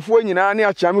akonfo nyina na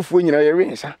achiamefo nyina ye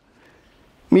wensa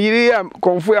mi yiri ya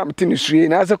konfo ya mtini suye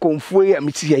na asa konfo ya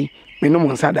miti yai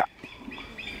menom nsada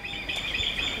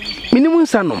minimum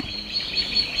sanom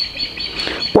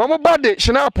wamo bade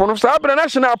shinapo no sabra na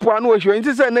shinapo anu ohwe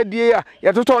nti se na die ya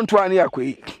yatoto nto ane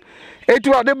yakoi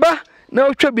etu ade ba na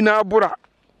otwa bi na abura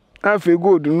afa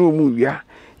gold no mu wia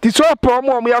ti so pa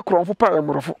mo ya kronfo pa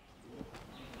emrofo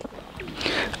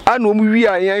anu mu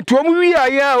wia ya tu mu wia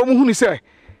ya o mu hunu se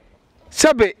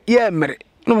sabe ye mere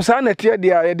no sa na tie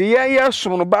dia ye de ya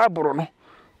som no baburo no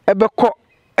ebekọ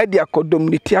ede akodom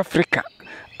ni ti Africa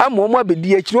ama mo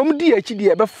abedi achi no mu di achi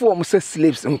de ebefo mo se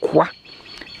slaves nkoa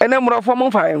ene mrofo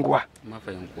mo fa yenkoa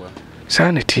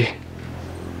sa na tie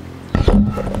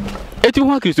eti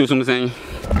ho Kristo sum sen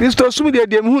Kristo sum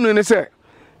de mu hunu ne se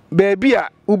baabi a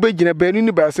ubegina baanu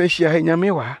ni ba san hia ha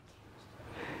nyame wa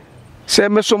se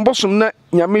me sombosom na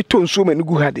nyame to nsuo mani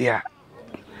gu ha de a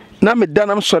na me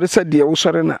danam sore se de wo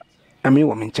sore na ame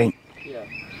wo menchen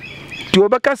ti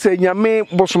obeka se nyame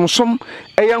bosomsom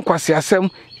eya nkwase asem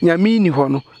nyame ni ho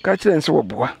no ka kire nse wo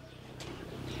boa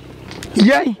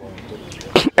yen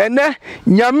ene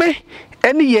nyame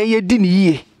ene yen ye di ni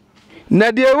yie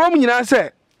na de ewom nyina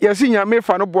se yesi nyame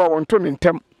fa no boa wonto ne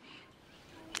ntem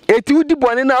eti udi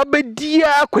bone na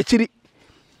obedia kwachiri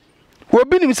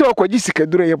obi nim se okwaji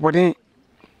sikaduro ye bone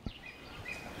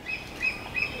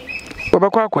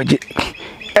obekwa akwaji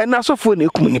ena sofo na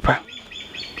ekum nipa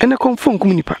ene konfo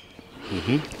nkum nipa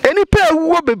eni pa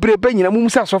wo bebrebe nyina mum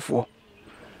sa sofo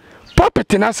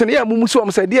popet na se ya mum so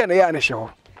om se de na ya na hye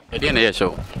de na ye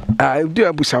hye du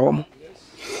abusa wo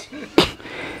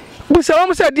busa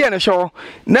wo se de na hye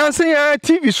na se ya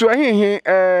TV so ahehe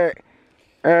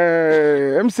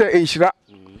emse enhira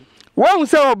wo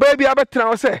se oba bi abetena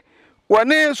wo se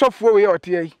wone sofo we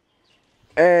ote yi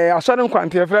asore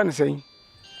nkwante e fra ne sei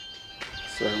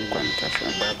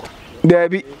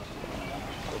Debbie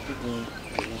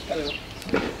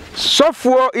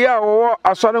Sofo ya wo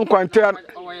asore nkwante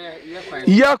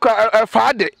ya ka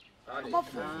faade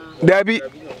Debbie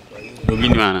obi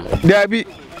ni mana Debbie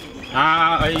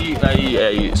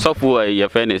ai sofo ya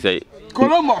fa ne sei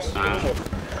Colomos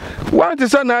want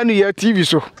say na anu ya TV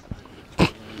so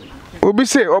obi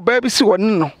se oba bi si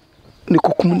won no ne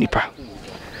kokum nipa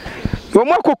wo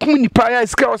ma kokum nipa ya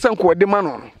iska osanko wode ma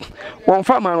no won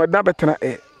fa ma no da betena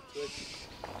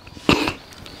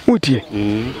utie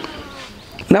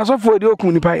na so fo de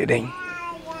okum nipa yeden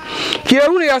ki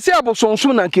ehunu ya se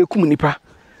abosonsom na ke kum nipa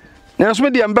na so me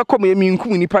de mbekọ ma yemi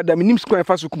nkum nipa da menim skwan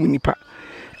fa so kum nipa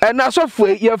na so fo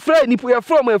ya fra nipa ya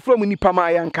from nipa ma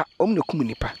yanka om na kum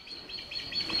nipa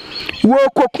wo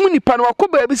kokum nipa no akọ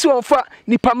ba bi se won fa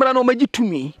nipa mra na o magi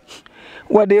tumi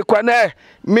wode kwa na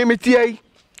memetiai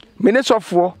mene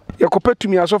sofo yakopa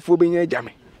tumi asofo benya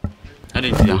agame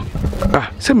adetia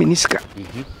se minisika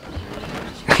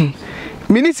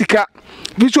minisika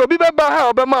biso obi beba ha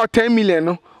obema 10 million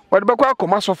no wode bekwa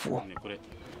akoma sofo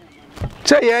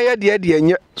se ye de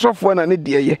enye sofo na ne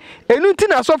de ye enu nti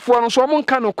na sofo no so mo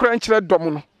nka no kura nkyere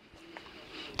dom no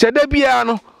che da bia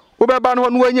no obeba no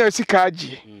wanya sika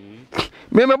agi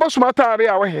me bosoma tare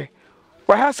a we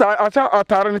ha sa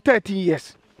atare 30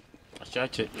 years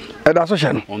achache eda so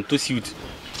hye no on to suit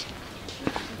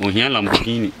ohia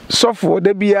Lamborghini sofo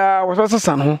da bia wo so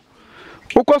san ho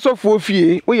ukọ sofo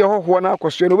fie wo ye hoho na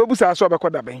akoso no bebusa so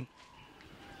obekoda ben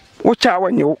wo cha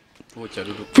wanye wo cha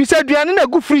dudu fi se duane na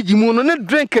gu fridge mu no ne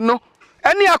drink no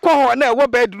ene akọ na wo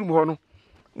bedroom ho no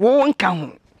wo nka ho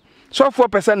sofo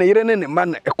pesa na yire ne ne ma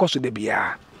na ekoso da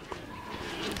bia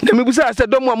na mebusa se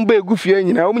domo am ba egu fie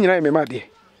nyina wo nyina me ma de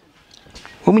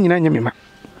wo nyina nya me ma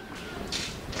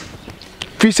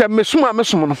fi se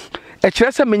mesom no e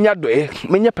kire se menya doe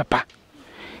menya papa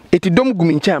eti dom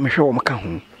gumincha me hwe wo mka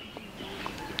ho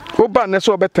oba na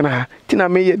so betena ha tina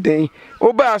me ye den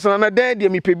oba asana na den de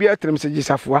me pebi atrem se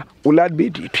gisafoa ulad be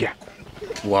di tua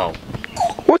wow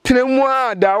o tena mu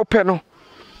a da ope no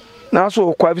na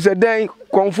so kwa bi se den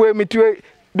konfo emitiwe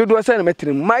dodo asa na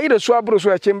metrem ma yire so abro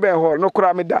so achembe hall no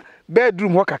kura me da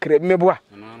bedroom ho kakra meboa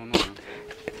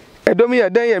edom ya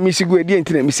den ya misigu edi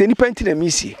entina mi se nipa entina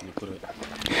misi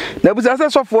na buza asa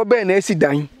sofo be na esi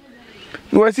dan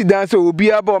no esi dan so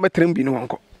obi aba o metrem bi no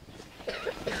wonko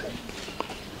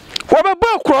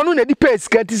wabeba kro no na di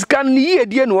pesika tisika ni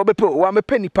yedie no wabepe wa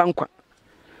mepe nipa nkwa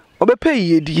wabepe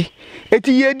yedie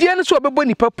eti yedie no so wabebo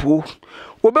nipa po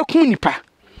wabekum nipa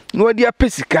na wadi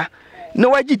apesika na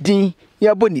wagidin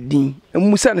ya boni din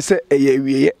musa ne se eye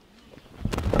wieye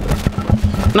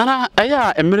nana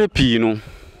aya emere pi no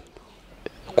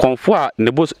konfo a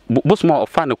ne bosmo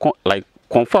ofa ne like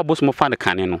konfo a bosmo fa ne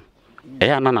kane no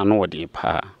aya nana no wodi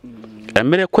pa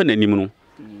emere kwa nanim no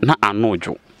na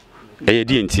anojo eye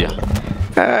di entia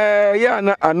ya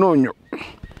na anonyo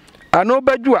ano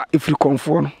badwa ifri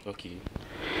konfo no okay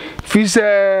fi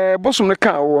se bosom ne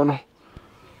kan wo no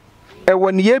e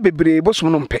woni ye bebre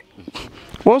bosom no mpe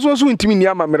won so ntimi ni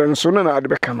amamere nso no na ade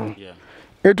beka no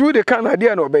etu de kan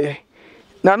ade na obeye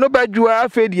na no badwa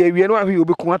afa di awie no ahwe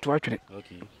obeku ato atwere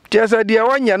okay tiasa de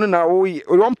wanya no na wo ye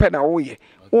mpe na wo ye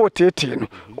wo tete no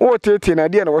wo tete na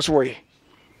de na wo so wo ye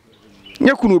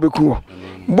nyakunu obeku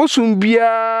bosom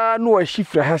bia no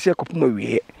ahifra ha se kopoma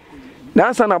wie na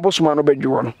ansa na bosom no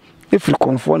badwo no ifri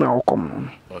konfo na wokom no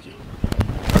okay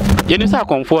yeni sa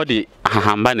konfo de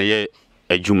hahamba na ye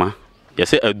adwuma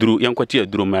yese aduru yankwati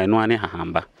aduru ma no ane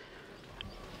hahamba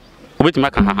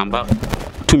obetima ka hahamba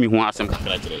tumi ho asem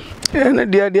kakra kire na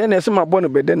dia na se mabɔ no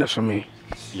bede na so me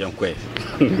yankwe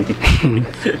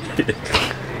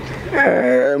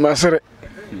masere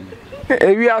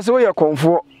ewi aso ye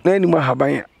konfo na ani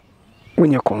mahaban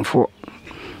wonya konfo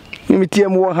nimitie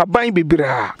mo haban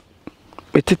bibira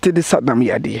metete de sadam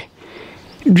yade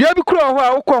dua bi kura ho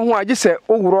a wokɔ ho agye sɛ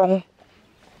owuro ho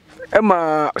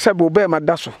ema sɛ bo be ma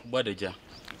daso bodeja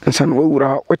nsa no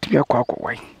wura watimi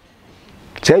akɔ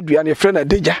sɛ dua ne frɛ na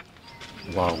deja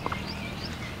wow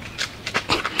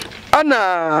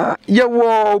ana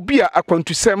yewo bi a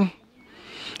akwantusɛm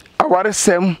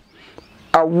awaresɛm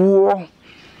awo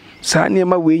saa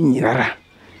nneɛma we nyinara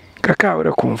kaka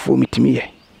wore konfo mitimi ye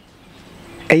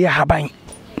ɛyɛ haban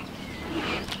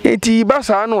eti ba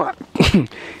saa no a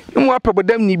nemu apa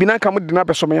bodam ni bi na ka mo de na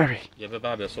beso me ahwe ye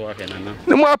beba beso ahwe nana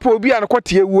nemu apa obi a na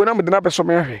kwete ewuo na mo de na beso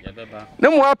me ahwe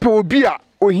nemu apa obi a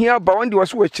ohia ba wonde wo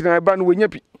so wakira ba no wonya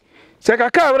bi se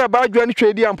kaka wore ba adwa ne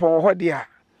twedi ampon ho de a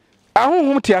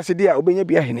ahonhom te ase de a obenya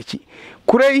bi ahenechi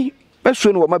kurai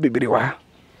beso no wo ma bebere wa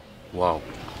wow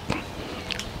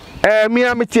mi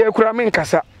amete kura me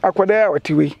nkasa akoda a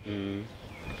watiwe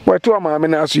wato amaame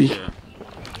na aso yi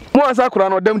mo asa kura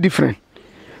no dem different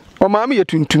o maame ye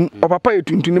tuntum o papa ye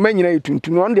tuntum ma nyina ye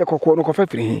tuntum no de kokko no kofa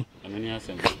firi he amani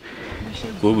asem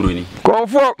ko broni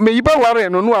konfo me yiba ware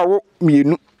no no awo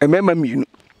mienu emema mienu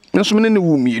nso me ne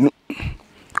wu mienu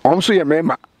omso ye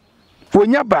mema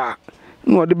wonya ba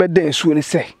no de beden suo ne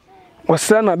se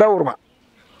wasra na daworma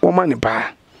wo ma ne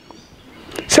ba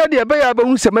sade ebe ya ba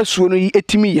hu se masuo no yi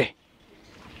etimi ye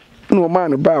no ma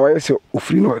ne ba wa se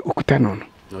ofiri no okuta no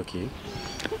okay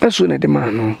aso na de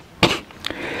ma no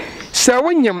sa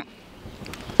wonyam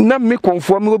na me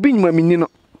konfo me obi nyima minni no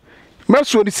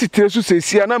masuo de sitere so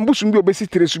sesia na mbusum bi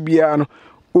obesitere so bia no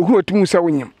ohu otimu sa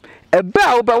wonyam ebe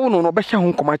a wo ba wo no be hye ho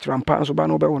nkoma kira mpa so ba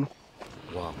no be wo no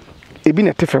wow ebi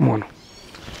na tefem no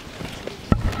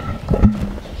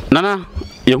nana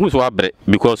yehu so abre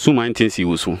because so man tinsi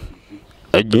wo so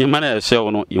adwuma na ehye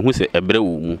wo no yehu se ebre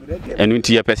wo mu enu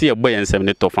nti ye pese ye boy ensem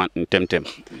ne tofa ntemtem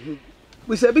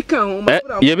bisa bi kan ho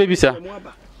mafra ye be bisa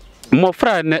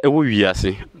mofra na ewo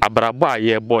wiase abrabo a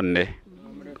ye bonne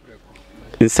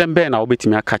nsem be na wo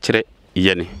betimi aka kire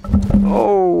ye ne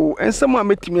oh ensem a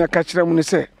metimi aka kire mu ne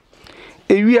se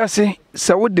ewiase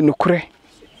sa wo de no kure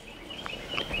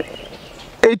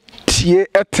etie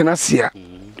etenasia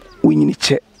wonyini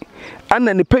che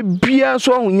ana ne pa bia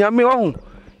so ho nyame ho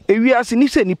ewiase ni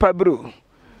se nipa bro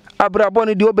abrabo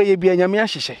ne de obeye bia nyame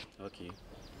ahyehye okay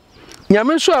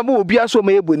nyame so aba obi aso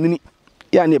ma yebonini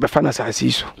ya ne be fa na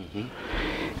saasi so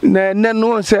na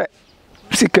no se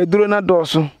sikaduro na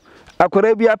doso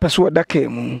akora bia peso odaka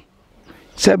mu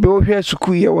se be ohwe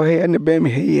suku ye wo he ne be me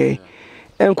he ye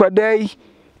enkwadai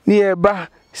ni eba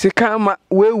sikama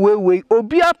we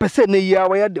obi apese na yi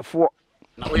awa ya defo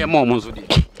na wo ye ma omo nso di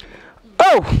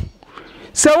oh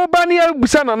se wo ba ne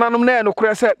abusa nananom na ye no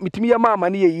kura se mitimi ya mama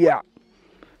ne ye a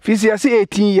fisi ase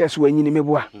 18 years wanyini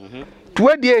meboa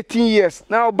 18 years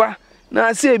na oba na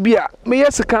ase bia me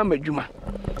ye sikama adwuma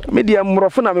me dia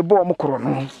mrofo na me bo omo koro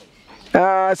no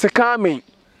sikama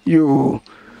yo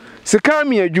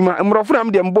sikama adwuma mrofo na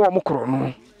me dia mbo omo koro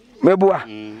no meboa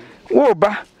wo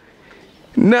ba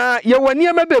na ye wani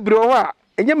ama bebre ho a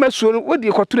enye masuo no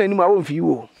wodi kotoro anim a won fi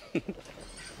wo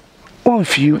won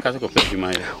fi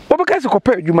obekase ko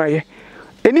pa adwuma ye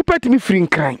enipa timi firi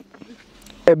nkan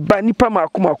eba nipa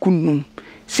makomakunu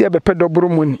si ebepe doboro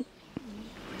moni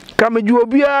kameju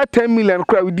obia 10 million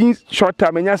kra within short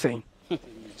time enya sen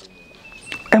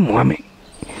emwame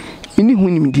ini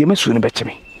hunim die masuo no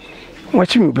bekeme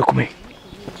wachimi obekume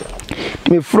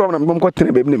me from na mbom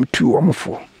tene bebi na metu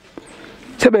omfo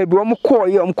sebe bi omko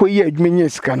ye omkoyi adwumenye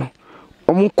sika no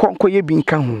omkoye bi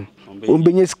nka ho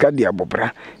ombenye sika dia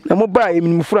bobra na mo ba ye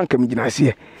minim fura nka migina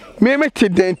ase me mete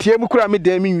dentie mu kura me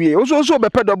dan mi nwie oso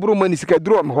bepe dobro mani sika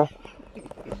duro me ho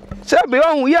sebe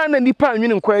ohun ya na nipa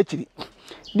anwene nkwa akiri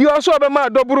di oso be ma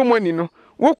dobro mani no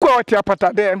wo kwa ote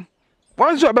apata dem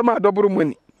wonso be ma dobro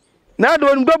mani na do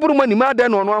dobro mani ma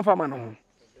dan no anfa ma no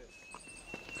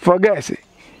forget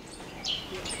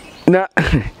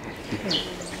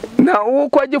na wo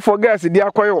kwaje forget di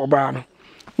akoye oba no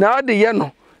na ade ye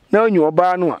no na onyu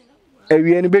oba no a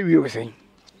awie ne be wie osen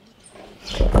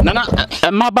nana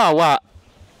maba wa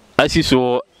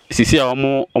asiso sisi a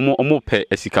omo pe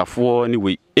asikafo ni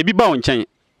we ebi ba onchen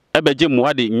ebeje mu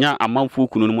ade nya amanfo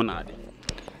kunu no mu na ade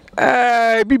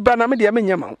ebi ba na me de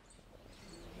menya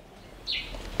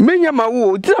ma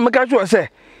wo di na me ka jo se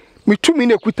mitumi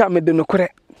na kuta me de no kore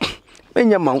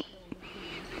menya ma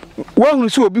wo hunu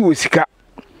so obi wo sika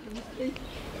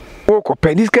wo ko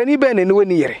pe diska ni be ne ne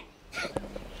woni yere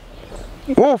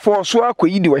wo fo so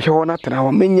akoyi di wo hye ho na tena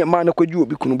ho menya ma na kwaji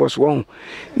obi kunu boso wo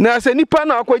na se nipa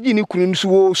na akwaji ni kunu so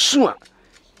wo su a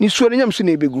ni so ne nyam so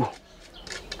na ebegu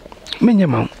menya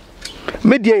ma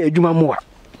media ya adwuma mo a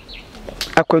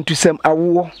akwantusem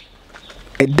awo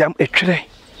edam etwere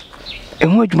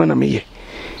eho adwuma na meye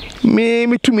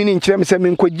me tumi ni nkyerɛ me sɛ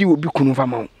menkɔgye obi kunu fa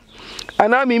ma wo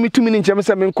ana me tumi ni nkyerɛ me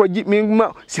sɛ menkɔgye me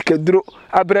ma sikaduro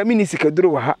abra me ni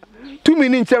sikaduro wa ha tumi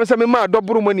ni nkyerɛ me sɛ me ma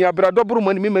dɔboro mani abra dɔboro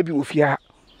mani me ma bi ofia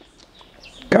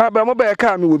ka ba mo ba ya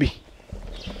ka me wo bi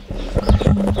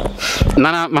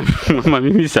nana ma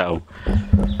mi sao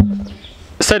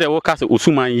said wo ka se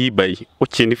osuman yi bai o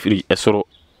chini firi esoro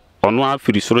ono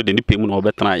afiri soro de ni pemu na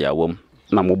obetana ya wam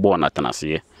na mo bo na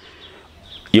tanase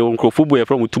ye won krofo bo ye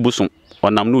from tubusun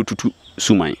onam na otutu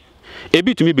suman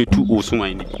ebi tumi betu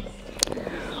osuman ni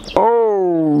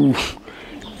oh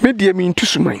me die mi ntu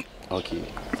suman okay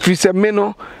fi se me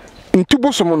no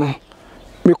ntubusun no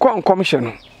me kwa nkomhye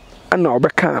no ana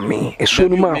obeka me esuo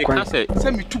no ma akwan se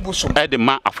me tubusun e de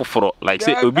ma afoforo like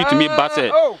say obi tumi ba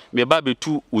se me ba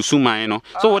betu osuman no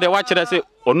so wo de wa kire se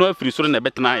ono afiri soro na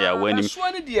betena ya wa anim esuo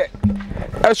ne de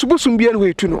asubusun bia no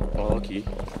wetu no okay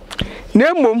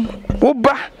na mom wo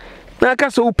ba na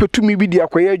aka se wo petumi bi di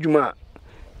akoye adwuma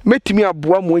metimi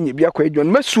aboa mo anya bi akoye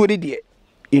adwuma masuo ne de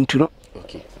intu no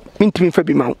okay mintimi fa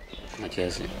bi ma wo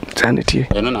achese sanity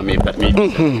eno na me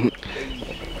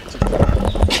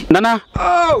nana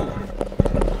oh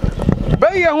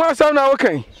bayi ho asaw na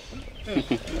wokan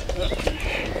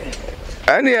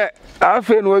ani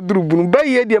afa no aduru bunu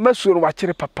bayi de masuo no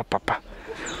wakire papa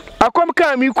akom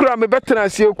ka mi kura me betena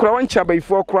ase kura wancha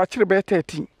bayifo kura kire be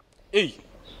 13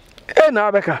 na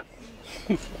abeka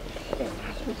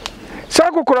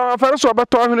sako kura afare so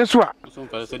beto hwene so a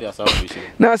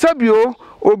na sabio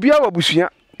obi awabusua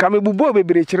ka me bubo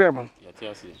bebere kire mo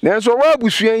na so wa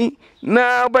busua yi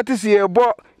na obetese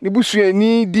ebo ni busua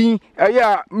ni din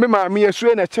aya me ma me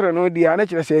yesu na kire no dia na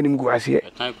kire se anim gu ase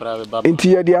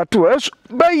enti ye dia to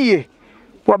bayi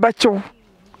wa bacho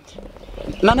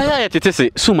nana ya tete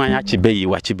se suman ya chi bayi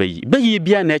wa chi bayi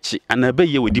bia na chi ana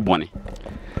bayi wodi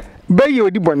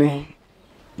bone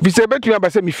bise betu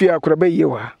abase mi fie akora bayi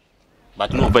wa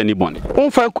but no fa ni bone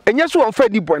onfa enya so onfa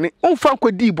di bone onfa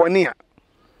ko di bone a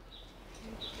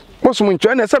bosum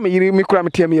ncho na sa me yiri mi kura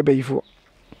metia me bayifo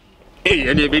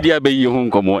ene be dia bayi ho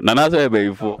nkomo nana so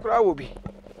bayifo kura wo bi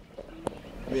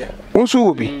unsu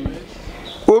wo bi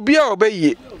obi a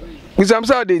obayi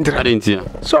guzamsa adentia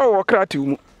so wo krati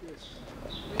mu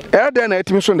da na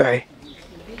etimi so ndai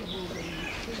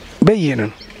bayi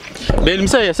no benim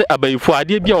say yes abayifo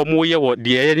ade bia o mo ye wo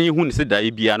de ye hu ne se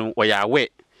dai bia no o ya we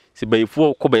se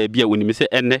bayifo ko ba bia onim se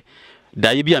enne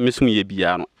dai bia mesun ye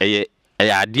bia no eye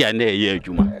ade a na eye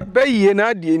adwuma bayi na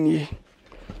ade ni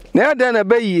na da na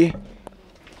bayi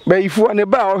bayifo ne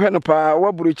ba o hwe no pa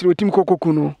wa burochire otim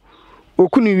kokoku no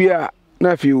okunu wi a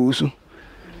na afi osu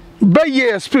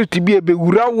bayi spirit bia be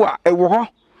wura wa ewo ho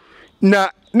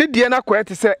na ne die na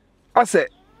kwete se ase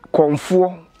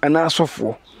konfo ana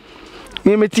asofo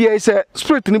me metie se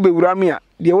spirit ne be wura me a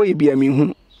de wo ye bia me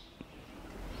hu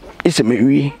ise me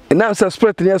wi na se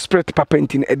spirit ne spirit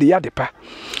papentin e de ya de pa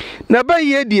na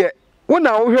bayi de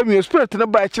wona wo hwe me spirit ne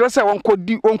ba kire se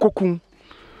wonkokun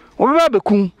wo ba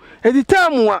bekun e di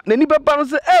time a na ni beba no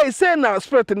se se na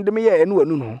spirit ne de me ye ne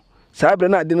wanu no saa bre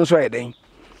na ade no so ayeden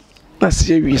na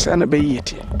se wi sa na bayi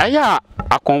tie aya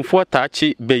akonfo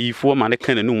taachi bayifo ma ne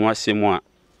kan nu mu asem a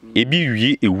ebi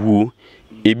wie ewuo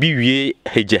ebi wie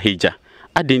heja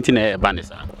adenti na eba ne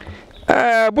sa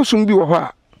bosum bi wo ho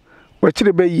a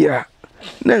wakire bayi a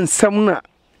na nsam na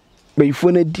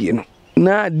bayifo na die no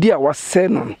na die a wase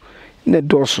no na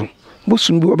doso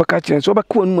bosum bi obaka kire so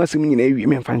obaka wanu asem nyina ewie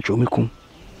me mfa ncho mekum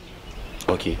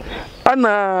okay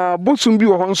ana bosum bi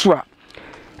wo ho nso a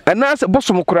ana se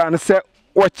bosum kura ne se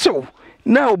wachew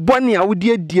na obone a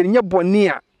wodi adie nya bone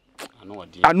a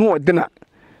anu odena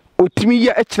otimi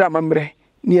ya ekira mamre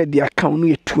ne ya dia kan no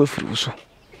yetu afiri so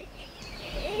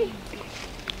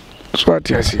so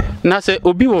atiasi na se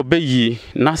obi wo bayi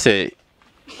na se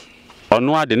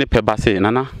ono ade ne peba se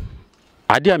nana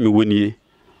ade a mewoni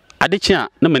ade chi a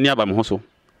na mani aba me ho so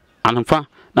anfa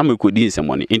na mekodi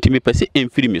nsemone enti me pese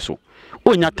emfiri me so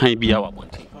onya tan bia wa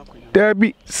bonti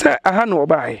dabi se aha no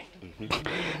obae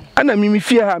ana mimi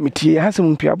fie ha metie ha se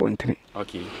mpia bontere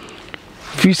okay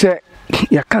fi se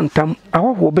ya kantam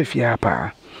ahoho ba fie ha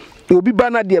pa obi ba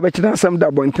na de be kina sam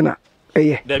da bontena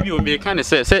eye dabi o me kan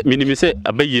se minimi se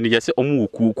abayi ni yese omu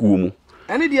okuku mu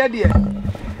ane de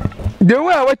de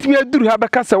wa watimi aduru ha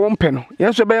beka se wompe no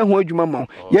yenso be ho adwuma ma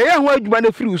ye ho adwuma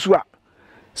na firi usu a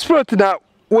spirit na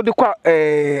wode kwa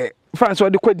fans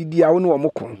wode kwa didi a wo no wo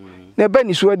moko na ba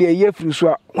ni so de ye firi usu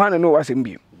a wana no wasem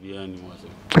bi bia ni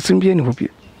wasem asembie ni hobi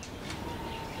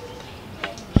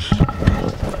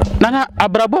nana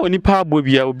abrabo ni pa abo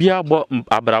bia obi abo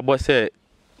abrabo se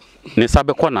ne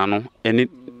sabe kona no ene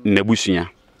nabusua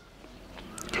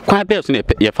kwa be so ne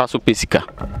ye fa so pesika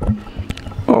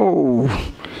oh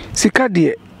sika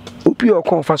de obi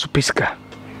Okomfo so pesika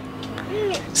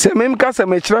se mem ka se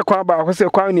me kire kwa ba ko se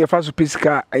kwa ne fa so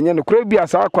pesika enye no kura bi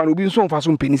asa kwa no obi nso mfa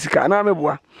so mpenisika na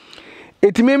meboa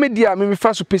etime me dia me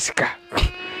fa so pesika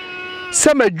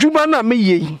se madwuma na me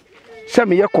yi se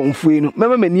me ye konfuo no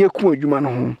mema mani eku adwuma no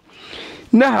ho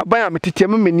na haban ametete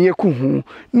mani eku ho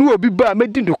na obi ba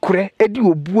medi ndokure edi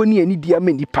obuo ni ani dia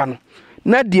mani pa no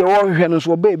na de wo hwehwe no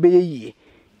so oba ebe yie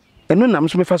eno nam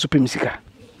so me fa so pemisika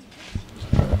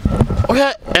ohe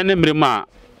ene mrema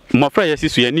mofra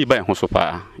yesisu ya ni ba ho so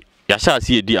pa ya sha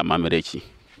ase edi amamerechi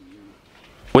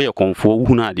wo ye konfo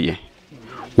hunu ade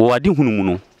wo ade hunu mu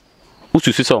no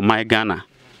ususu se o my Ghana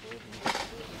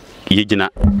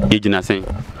yegina sen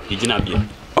yegina bia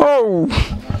oh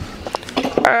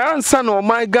ansa no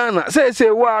my Ghana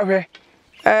say wo ahwe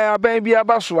aban bia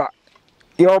baso a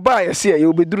ye oba yesi ye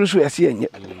obeduru so yesi enye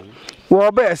wo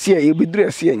oba yesi ye obeduru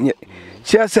yesi enye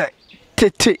chia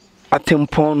tete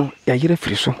atempon no ya yire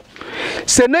firi so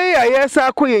se na ya yesa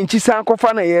akoye nchisa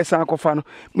akofa na yesa akofa no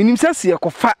minim sese ye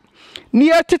kofa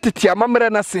ni atete amamre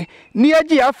na se ni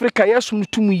agi Africa yesum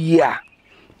tum yi a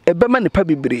ebema ne pa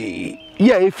bebre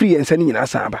ya efiri yensa ni nyina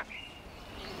saba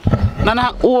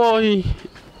nana oi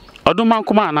oduma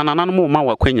nkoma nana no ma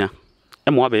wakwanya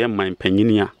e mo abe man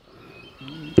panyini a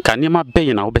ka niema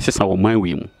beye na wo besesa wo man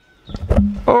wi mu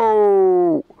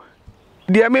oh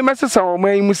dia me masesa wo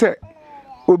man mu se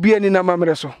obi ani na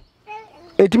mamre so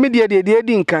etimi dia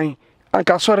di nkan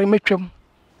anka sori metwam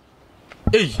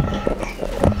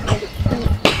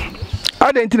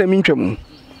adenti na mentwam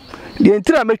dia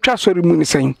ntira metwa sori mu ni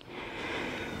sen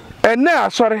ena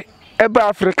asori eba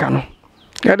Africa no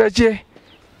yadache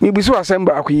mi bisu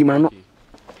asemba akuyima no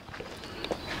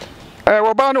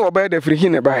wo ba no wo ba da friki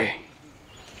ne bae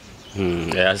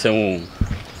asem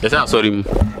yesa sorry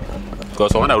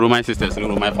because one of Roman sisters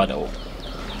no my father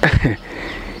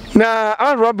na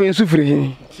a Robin su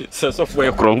friki so for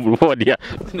a crumble for dia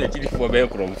na chiri for be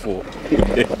crumble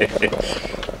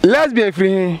lesbian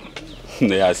friki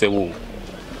ne asem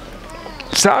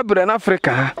sabre na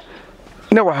Africa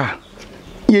ne wa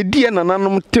ye die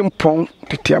nananom tempon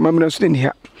tete amamna so ni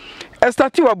ha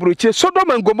estati wa broche Sodom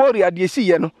and Gomorrah de si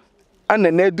ye no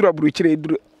ana na eduru abrochire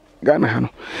eduru Ghana ha no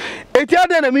eti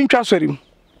ade na mentwa sorim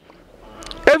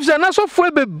efza na sofo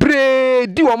bebre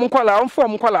di wo mkwala onfo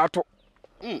mkwala ato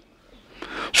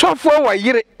sofo wa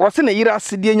yire wo se na yire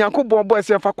asede nyankobon bo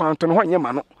ese fa kwanto no ho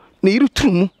nyema no na yire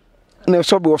turumu na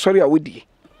so be wo sori a wodi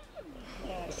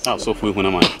sofo ehu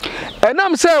na man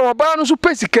enam se wo ba no so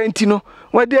pesika nti no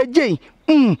wa de agei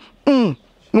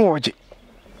no oje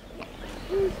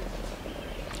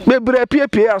bebre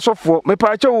pie asofo me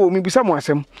pa wo mi bisa mo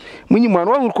asem munyi mu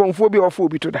anu ahuru konfo bi ofo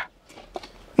obi to da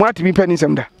mo ati bi pani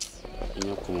sem da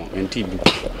nyakomo enti bi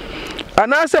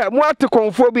anase mo ati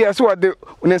konfo bi ase wode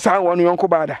ne san wonu yonko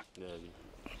bada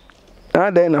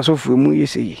ada na asofo mu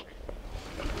yeseyi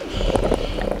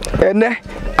ene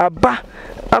aba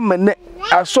amane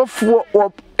asofo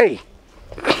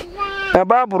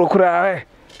aba burukura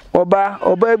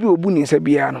oba bi obu ni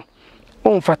sabia no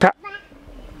onfata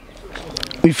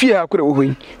ifia akure wo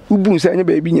hoyi ubu nsa anya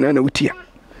ba bi nyina na utia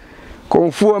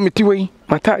konfuo metiwei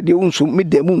mata de unso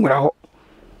medemu nwra ho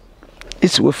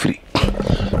isi wo free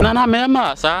na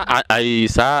mema sa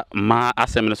ma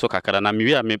asemne so kakara na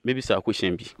miwi a mebi sa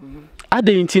question bi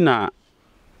ade nti na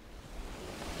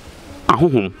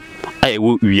ahohom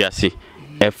ayewo wiase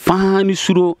e faani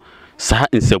suro sa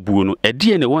nsabuo no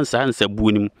ede ne won sa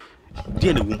nsabuo nim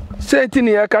de ne wum seti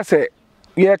ne yaka se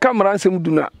ye kamera nsem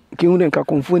duna ke hu nka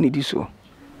konfuo ne di so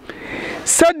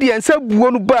sadi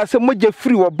nsabuo no ba se moja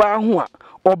free oba ho a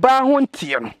oba ho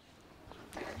ntie no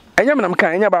enya menam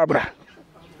kan enya babra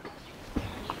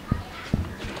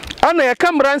ana ye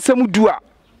kamera nsem du a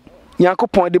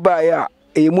yakopon de ba ya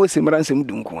e Mose mra nsem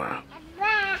du nko a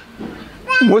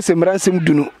Mose mra nsem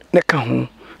du no ne ka ho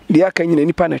de aka nyina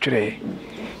nipa na twere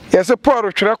yese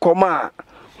Paul twere koma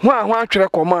ho atwere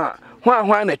koma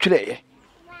ho na twere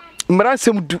mra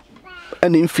nsem du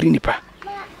ana mfiri nipa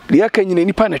de aka nyina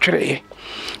nipa na twere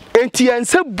enti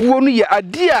yansa buo no ye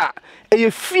ade a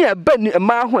eye fia ba ni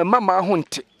ma ho ma ho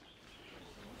nte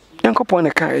yankopon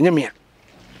ne ka enyemia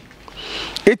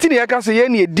eti ne yaka se ye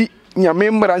ne edi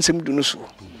nyame mra nsem du no so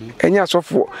enya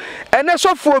sofo ene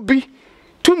sofo bi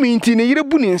tumi nti ne yire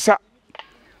bu ni nsa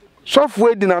sofo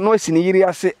edi na no asi ne yire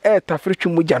ase tafre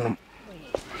twemu janom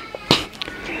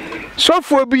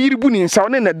sofo bi yire bu ni nsa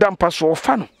one na dampa so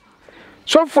ofa no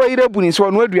sofo yire bu ni nsa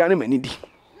ono aduane manidi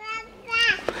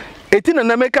eti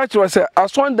na meka kiro se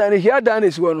asonda ne hia dan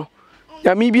esi wo no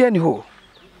nyame bia ni ho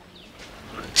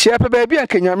sia pe ba bia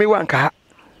nkanyame wanka ha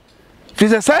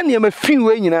fiza sa ne ma fin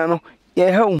we nyina no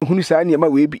ye ha hunu sa ne ma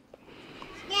we bi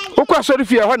okwa sori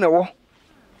fie ho na wo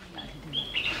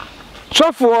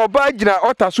so for oba gina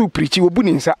ota so preach obu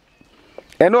ni nsa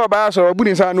eno oba so obu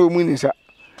ni nsa na omu ni nsa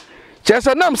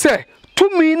chesa nam se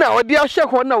tumi na odi ahye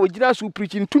ho na ogina so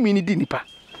preach tumi ni di nipa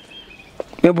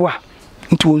meboa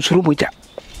nti wonsuro moja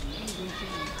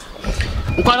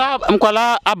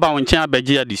mkwala aba wonche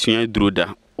abaji adisua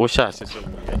droda o sha asese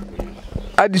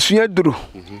adisua dro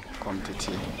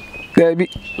Debi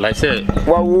like say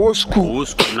wo school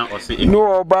na o say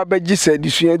no oba abaji se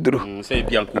adisua dro say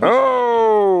bianku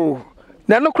oh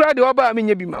na no kra de oba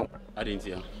amenya bi ma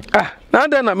adentia na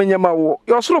da na menya ma wo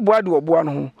yo soro boa de oboa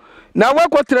no ho na wa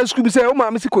kwatra school bi say o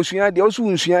ma me sikosua de o so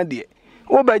unsua de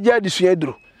o baji adisua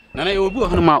dro na na obi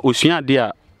ho ma osua de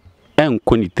a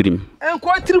enko ni trim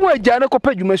agya na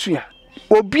kopa dwuma sua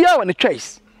obi a won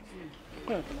choice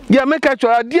ya meka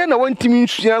cho ade na wantimi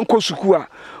nsua nko suku a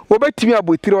obetimi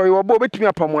abotire oyo obetimi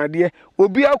apamuade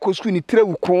obi a ko suku ni tire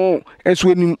wuko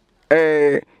enso ni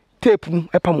tape mu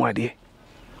epamuade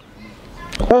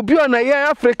obi na ye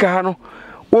Africa ha no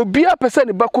obi a pese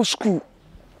ne bako suku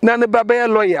na ne baba ye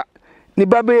lawyer ne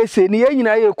baba ye se ne ye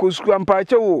nyina ye ko suku ampa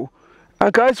che wo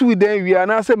anka su dan wi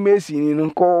ana se mesi ni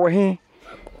nko he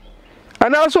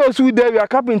ana so su dan wi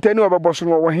carpenter ni obeboso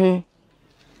no wo he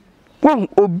won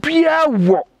obi a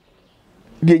wo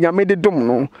de nyame de dom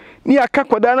no ni aka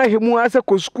koda na hemu ase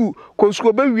ko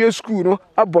suku be wi school no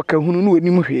aboka hunu no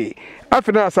onim hwe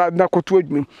afina asa na koto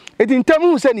adwum etintam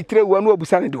hu se ni tire wo no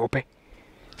abusa ne de ope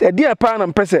e dia pa na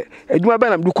mpese adwuma ba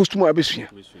na mdu costume abesua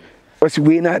osi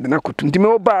we na de na koto ntime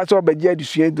wo ba so obaji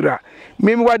adisua dura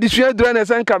mimi wa adisua dura na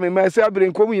sanka me ma se abere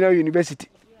nkom yina university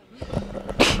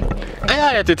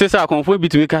aya tete sa konfo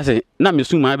bitumi ka se na me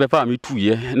suma be fa me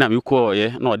tuye na me ko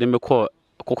ye na ode me ko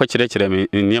kokko kire me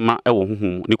niema e wo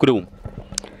huhu ni kure wo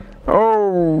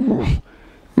oh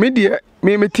media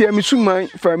me metia me suma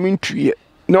fa me tuye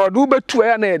na ode wo betu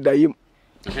aya na edayem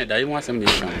edayem asem ne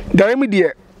sha dayem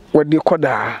de wode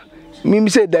koda mimi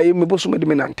se dayem me boso me de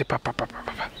me nante papa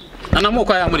ana mo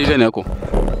kwa ya mo de na ko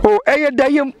oh eye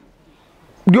dayem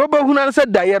de obahu na se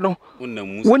daye no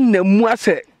wonnamu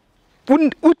ase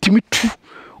utimi tu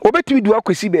obetimi du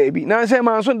akwesi baabi na se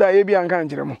ma so daye bi anka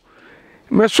nkire mo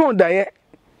me so daye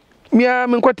mia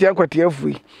me nkwatia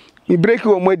afui mi break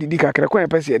wo mo adidi kakra kwa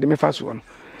pese de me fa so no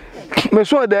me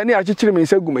so daye ni akikire me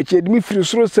nsagu machi edi mi firi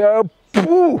soro sa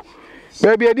pu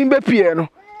baabi edi mbe pie no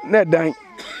na dan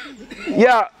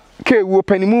ya ke wo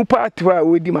panimu part wa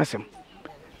wodi masem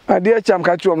ade acham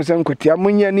ka tuo mo se nkwatia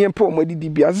munya ne empa mo adidi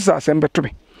bi asesa asem beto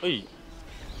me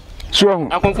so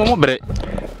akonfo mo bre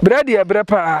dia bre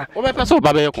pa o be pese o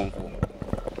baba ye konfo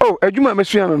oh adwuma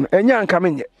mesua no enya anka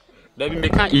menye da bi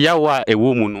meka iyawo a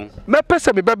ewo mu no me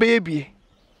pese me baba ye bie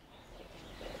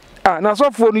na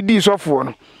sofo no di sofo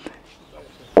no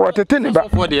o tete ne ba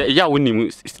sofo de iyawo nim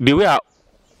the way a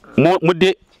mo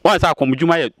de wan sa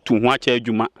akomdwuma ye tu ho acha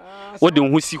adwuma o de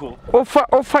ho si ho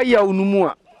ofa yawo no mu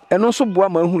a eno so boa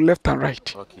ma hu left and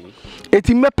right okay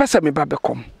eti me pese me baba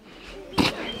kom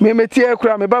me metie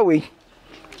kura me ba we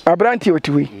abranti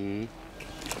otiwe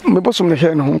me bosom ne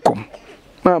he no honkom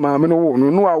mama me no wo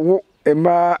no awo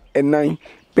ema enan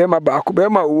be ma ba ko be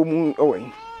ma wo mu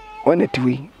owen one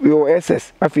tiwe we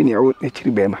ss afini awo ne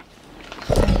chiri be ma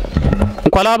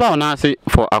nkwala ba ona ase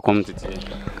for akomtete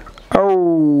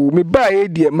oh me ba e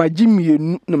die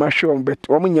magimienu na ma hwe on bet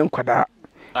wo nya nkwada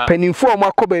panimfo o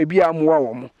makoba bia amwa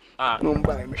wo mo no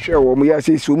mba me hwe wo mo ya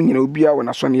sesi wo nyina obi a wo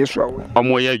na so ne yeso awo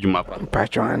omo ye adwuma pa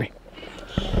pachwane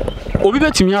obi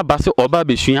betimi abase oba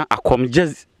besua akom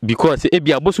just because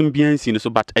ebia bosum bia nsi no so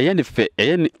but eye ne fe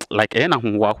eye like eye na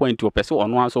honwa ho anti opese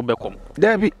ono aso bekom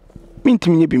dabi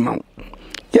mintimi nye bi ma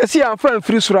yesi amfa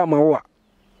mfiri sura ma wo a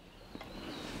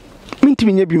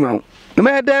mintimi nye bi ma na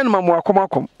me dan ma mo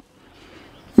akom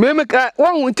me ka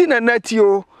won unti na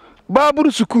natio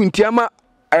baburu suku nti ama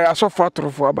asofo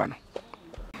atorofo aba no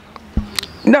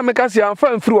na me ka si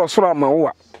amfa mfiri osura ma wo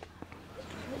a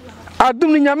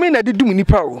adum nyame na de dum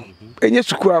nipa o enye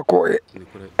suku akoye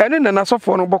ene na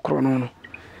nasofo no bokro no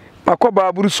makoba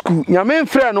aburu suku nyame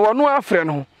mfre no wono afre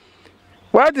no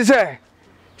wati se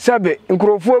sabe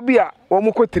nkrofo bi a wo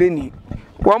mko training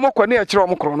wo mko na kire wo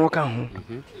mkro no ka ho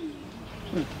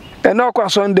ene okwa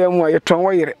sonde mu a yeton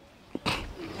wo yire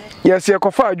yesi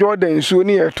ekofa Jordan suo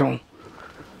ni yeton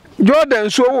Jordan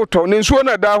suo wo to ne suo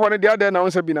na da ho ne de ade na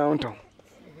wonsa bi na wonton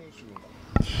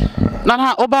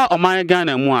Nana oba oman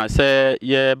Ghana mu a se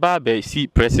ye ba be si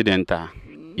president a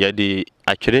ye de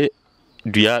atwere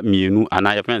dua mienu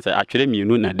ana ye fen se atwere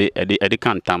mienu na de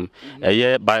kantam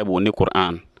ye Bible ne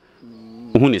Quran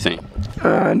hu ni sen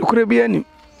nukure bi ani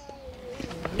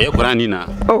Quran ni na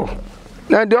oh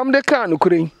na de om de kan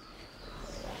nukure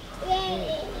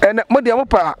and Modia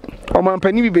Mopa, or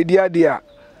Mampani Bedia dear.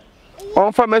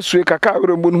 On farm sweet cacao,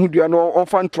 who do no on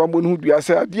fan trombone who do I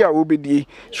say, dear will be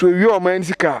so your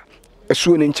man's car, a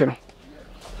swoon in channel.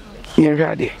 In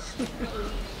ready.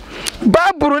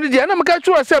 Barbara, the animal catch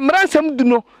was some ransom do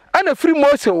no, and a free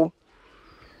morsel.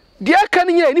 Dear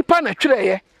canning any pan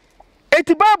tray.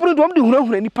 Eti Barbara don't do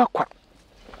no any pakwa.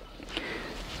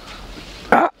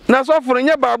 Ah, na so for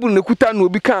nya Bible ne kuta no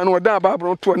obi kan no da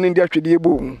Bible to ne ndi atwede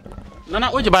ebo.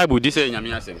 Na o je Bible di say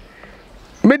nyame asem.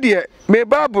 Me de me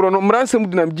Bible no mransam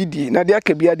dunam gidi na de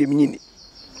aka bia de mnyini.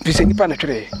 Fi se nipa na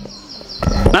twere.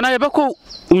 Na yebeko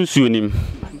unsuo nim.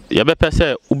 Yebepɛ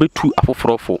sɛ ubetu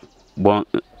afofrofo bon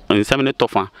nsɛm ne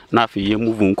tofa na afi ye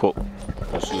move nko.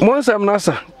 Mo nsɛm na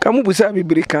sa ka mu busa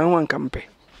bibiri kan wan kampe.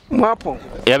 Mo apon.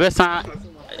 Yebesa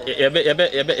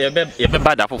yebe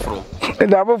bad afofro.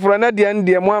 Da afofro na de an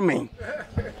de mo amen.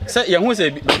 Sɛ ye hu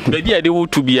sɛ baby a de wo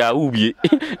tu bia wo bie.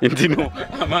 Ntino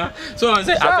ama so on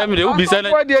say afem de wo bi sɛ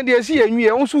na. Wo de de si enwi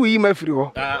e wo so yi mafiri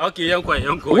ho. Ah okay yenko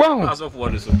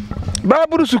asofo no so.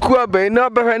 Baburu suku abai na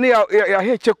bahwe ne ya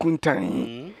heche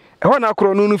kuntan. Ho na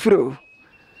akro no firi o.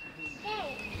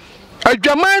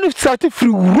 Adwaman no sate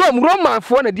firi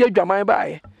Romanfo na de adwaman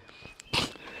baaye.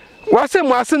 Wase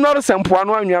mo ase no sempoa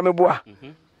no anwea meboa.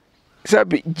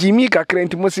 Sabi Jimmy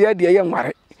kakrenti mo se ya de ye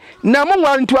nware. Na mo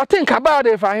nware ntu atenka ba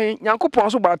de fa he Nyankopon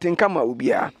so ba atenka ma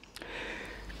obia.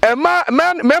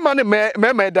 Mema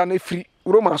ne da na firi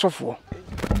Romansofo.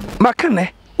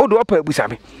 Makane odo opa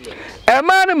abusabe.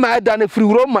 Ne ma da na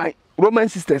firi Roman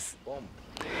sisters.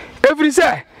 Every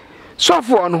say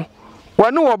sofo no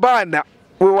wone wo ba na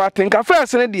we watenka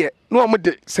first ne de no mo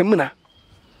de semina.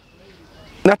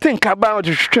 Na tenka ba o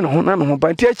twetwe no ho na no ho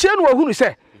ba nti a chie no wahunu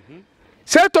se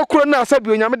se tokro na asabi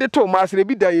onyame de to ma asre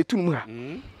bi da yetum ha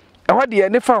ho de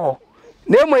ne fa ho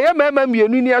na emo ye mama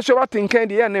mienu ni aso watenka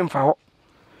de ye ne mfa ho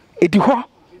edi ho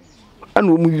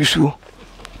ana omu yusuo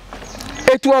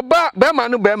etu oba be ma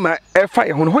no be ma e fa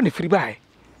ye ho no ho ne firi bae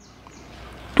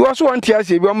to aso wanti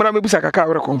ase bi omra mebusa kaka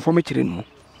wore conform kire no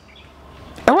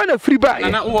e ho na firi bae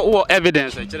na wo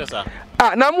evidence e kire sa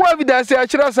na mo evidence e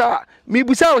kire sa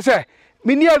mebusa wo se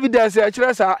mini evidence e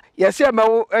kire sa yese ma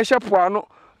wo ehyepo ano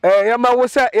ya ma wo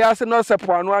se ya se no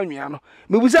sepo ano anwea no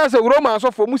mebusa se Roman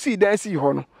asofo mu si dan si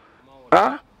ho no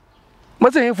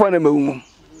mo se hefo na mawum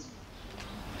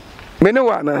mene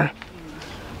wa na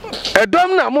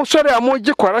edom na mo sori amo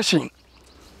gi correction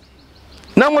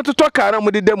na mo to ka na mo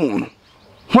de demu no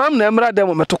hwam na emra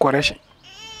demu meto correction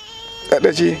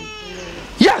edaji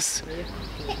yes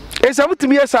esa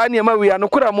mutumi ya sa ne ma we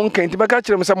anokura mo nkanti baka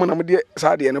kire mo se mo na mo de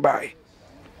sa de ne bae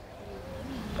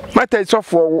mata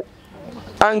sofo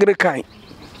Anglican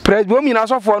presbyterian mi na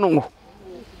sofo no ngo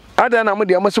ada na mo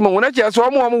de amoso mo na che so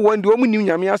mo won de o mu nim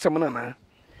nyame asem na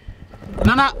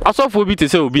na asofo bi te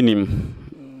se obi nim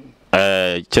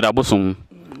chirabosom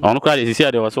ono kra de sisi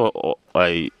ade waso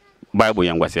Bible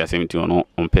yangwase asem ti ono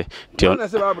ompe ti ono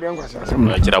se Bible yangwase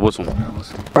asem chirabosom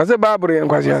ase Bible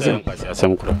yangwase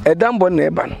asem kra edambo na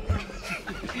eba no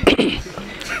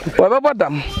wa baba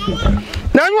dam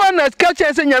na nwa na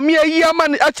kache se nyame ayi ama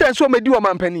a kire so medi wo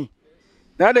mampani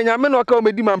na de nyame no ka o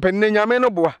medi mampani na nyame no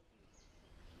boa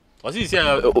o sisi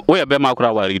o ya be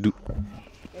makura wa redu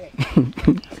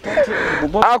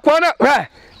akwana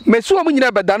mesu o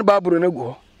nyina bedan Bible na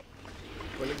go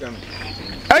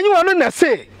anyi wonu na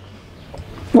se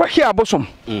wo hia abosom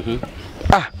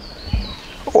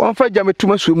won fa jame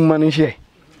tuma so mu man hie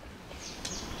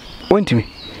wontimi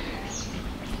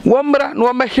womra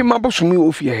no mahima abosom yi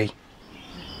ofie hei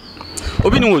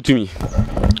obi ni wotumi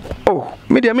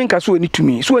media menka so ni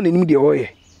tumi so na nim de oye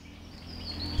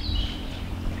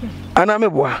ana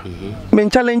meboa men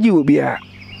challenge obi a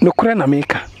no kura na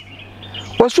meka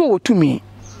waso wotumi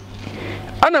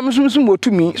ana msumsum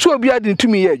wotumi so obi ade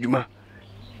tumi ye adwuma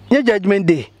ye judgment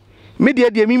day media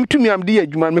de mi tumi am de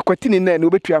adwuma me kwatini na na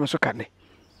obetua am so kane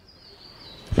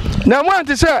na mo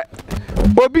ante se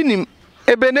obi nim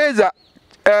Ebenezer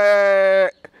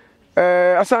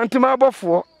Asante ma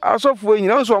bofo asofo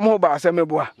nyina nso mo ba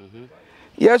asemeboa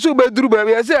yesu beduru ba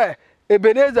ye se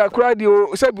Ebenezer kura de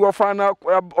o se bi ofa na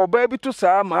oba bi to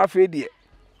saa ma afa de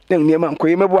na niema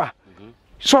nkoye meboa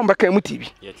so mbaka mu TV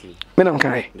me na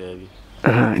nkai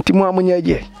nti mo amunya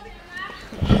je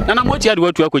na mo ti ade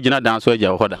watu akogina dan so agya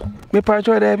hoda me pa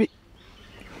cho da bi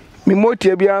me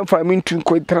moti bia amfa me ntu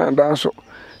ko tran dan so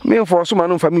me mfo so ma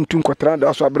no mfa me ntu ko tran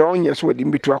dan so abra onye so wadi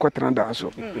mbitu akotran dan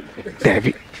so da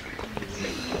bi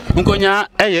nkonya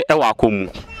eye ewa akomu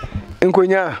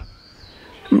nkonya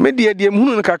me de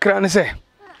mhunu no kakra ne se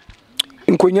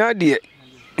nkonya de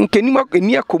nkeni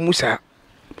eni akomu sa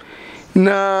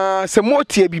na se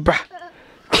moti bi ba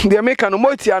de me ka no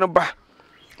moti ano ba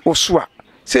osua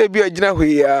say bi agina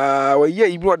hwe ya we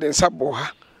ye ibi ode nsa bo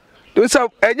ha do sa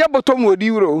enya bottom odi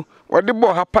euro ode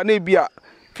bo ha pa na bi a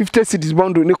 50 cedis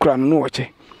bondo ne kura no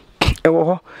woche ewo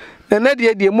ho na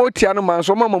de motia no man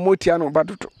so mama motia no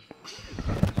badoto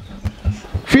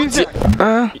fizi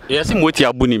yes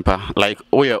motia bunimpa like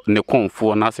oya ne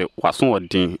konfo na se kwaso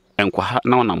odin enkwa ha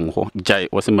na onam ho jai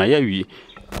wose ma ya wi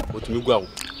otumi gwa wo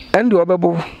ende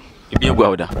obebo ebi gwa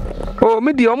wo da oh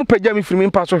me di omo pagya me firimi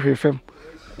mpa so hwefem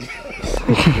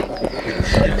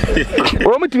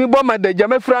o mutimi bo ma da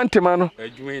jama frantema no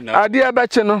ade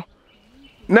abache no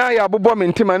na ya bobo me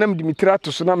ntema na mdimitira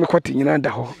to so na me kwate nyina da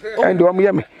ho ende omo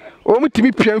ye me o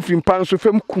mutimi pian firim pan so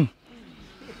fem kum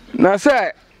na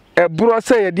say eburo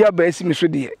say ye dia ba esi me so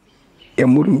de e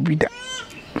murum bida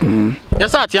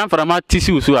yesa ati amframa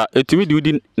tisi usu a etumi di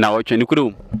udi na wotwe ne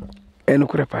kuro eno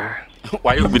kure pa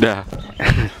wayo bida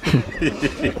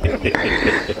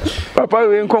papa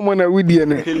we nkomo na wudi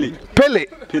ne pele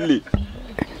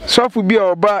sofu bi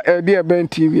oba e de ben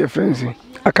TV friends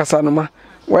akasa no ma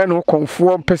why no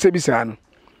konfo pese bi sa no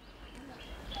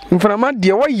mframa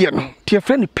de woye no tie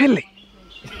friend pele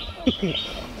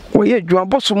woye djuma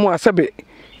boso mu asabe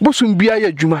boso bia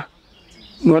ya djuma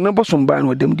no na boso ba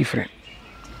no dem different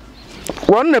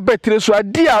won na betre so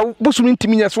ade a boso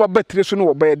ntimi nya so betre so no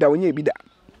wo ba da wonya bi da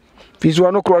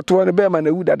fizo no kroto no be ma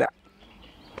na wu dada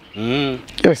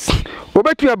yes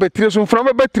obetu ya betre so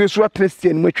mframa betre so atresti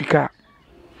ni matwika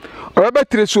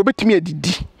obetre so obetimi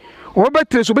adidi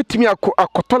obetre so obetimi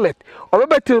akotolet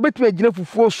obetre obetimi agina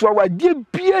fufuo so wa die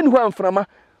bia ni ho amframa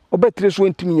obetre so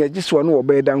ntimi nya giso no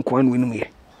obe da nko anu enu ye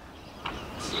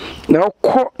na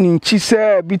okọ ni nchi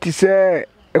se biti se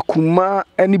ekuma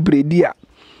ani bredia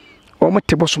o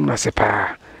mate bosom na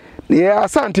sepa ne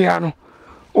asante ha no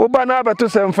oba na abeto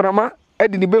se mframa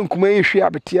edi ni benkuma yehwe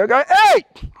abetia ga hey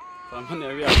famane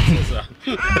wi abetesa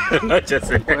na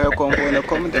chese kompo na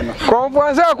komde no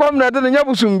kompo sa komna de nya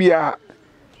busum bia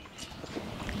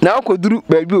na akoduru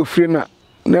baabi ofire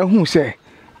na hu se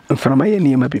mframa ye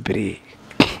niema bebre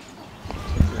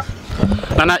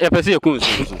Nana ya pese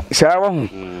yakunsu sawa hu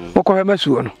moko he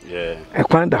masuo no e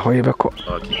kwanda ho ye beko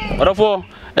okay orofo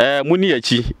muni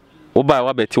yachi oba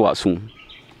wa beti waso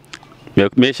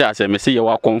me sha se me se ye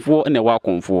wa konfo na wa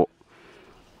konfo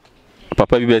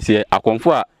papa bi be se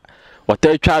akonfo a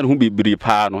wata twa no hu bibiri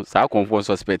pa no sa konfo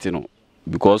suspect no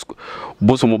because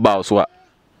boso mo ba so a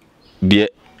de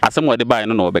asem wode ba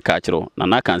no na obeka kiro na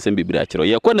na kan sem bibiri a kiro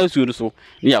ye kwa na asuo no so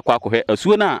ni yakwa akọ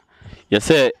asuo na ye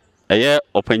se eye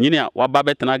opanyini a waba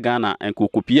betena Ghana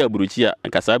enkokopia aburuchi a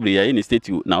nkasabri ya ni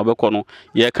state na obekọ no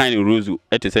ye kan ni rozu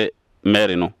etese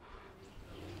Mary no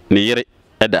ne yere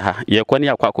eda ha ye kwani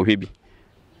akwa akọhwe bi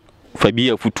fa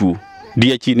bi afutu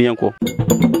di achi ne enko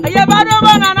ye baro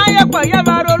bana na ye kwa ye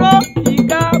baro lo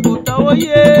ika butawo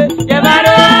ye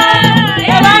baro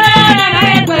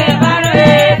na ye kwa ye baro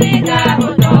ika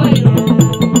butawo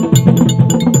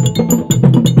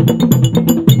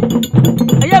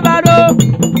ye baro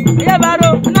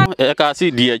e ka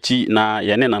si di achi na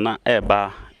ye ne nana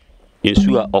eba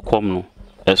ensu a okom no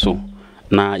eso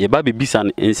na ye ba bebisa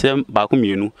nsem ba ko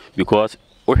mienu because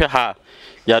ohwe ha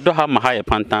ya do ha ma ha ye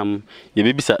pantam ye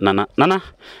bebisa nana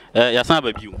ya san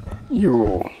ba biu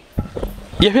yo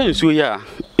ye hwe ensu ya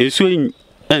ensu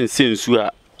ense ensu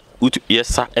a utu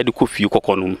yesa ede ko fie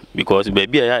kokonum because ba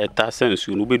bia ya eta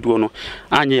sensu no beduo no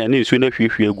anye ya na ensu na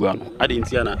hwehwe agua no ade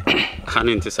ntia na ha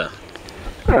ne ntisa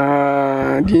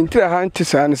di intira ha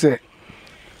ntisa ne se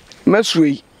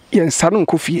masui yensa no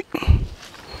nkofie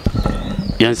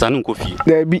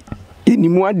da bi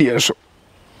enimu ade so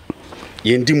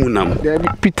yendimu nam da bi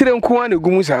pitire nko an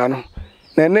egumu sa no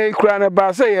na na ikura na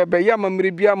ba se ye be ya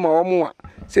mamre bia ma omo a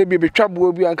se bi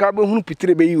betwaboa bi anka be hunu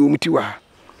pitire be yi omuti wa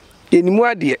enimu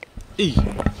ade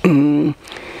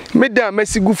meda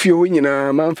masigu fie ho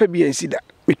nyina manfa bi ansida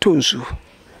metonsu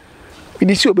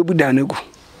idisi obebu danagu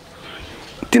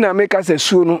tina meka se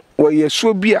suo no wo ye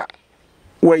suo bi a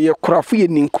wo ye korafo ye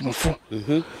ninkumfo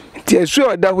ti esuo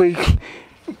oda hoi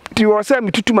ti wo se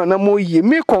mitutuma na mo ye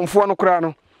me konfo no kra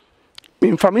no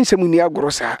mfa me nsemu ni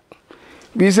agorosa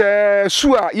bi se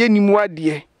suo a ye nimu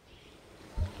ade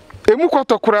emu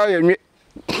kwatokora ye nwe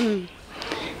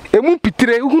emu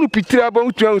pitire hunu pitire aba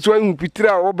utua so hunu pitire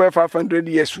a wo be 500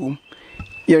 years wo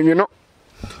ye nwe no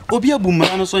obi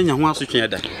abumra no so nya ho asotwe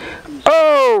da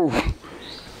oh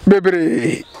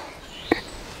bebre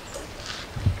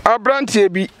abrantie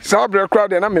bi sabra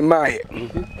crowd na me mai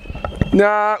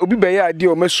na obi be ya ade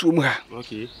o masuom ha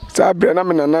okay sabra na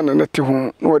me nana te ho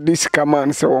no wodi sika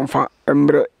man se wonfa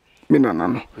embre me nana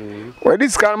no wodi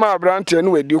sika ma abrantie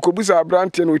no wadi okobusa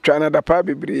abrantie no twa na da pa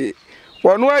bebre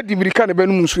wono adi mirika na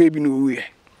benum nso ebi no wuye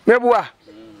meboa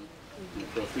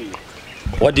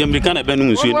What the American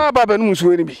Benum Sweden? What Benum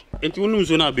Sweden? And you know,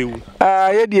 so now be.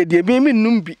 Ah, dear, be me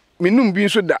numbi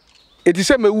so that. It is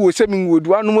a me who sending wood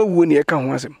one more when you can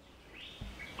was him.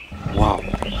 Wow.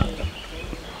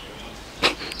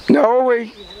 No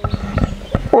way.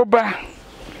 Oba.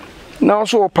 Now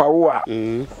so power.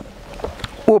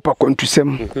 Opa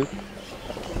contusem.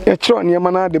 A tron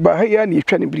yamana de Bahia and you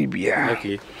trying to be.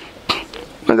 Okay.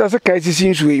 That's a case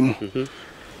in swim.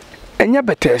 And ya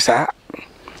better, sir.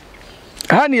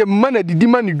 Honey, a man at the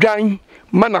demand drying,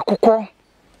 man a cocoa,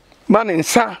 man and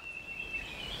sa.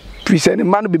 Please send a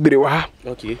man be brewa.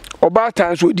 Okay. About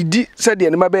times what did said the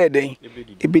my bed,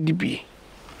 a baby.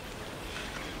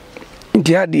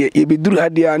 India, a be drew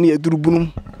had the near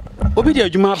Drubunum. Obidia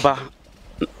Jumaba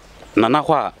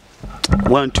Nanawa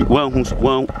 1 2 1 who's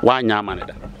 1 yaman.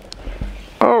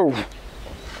 Oh,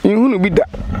 you wouldn't be that.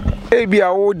 Ebi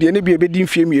awo de ne bia bedin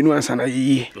fie mienu ansa na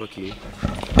yiye. Okay.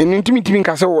 Ntimi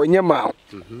nka se wo nye ma.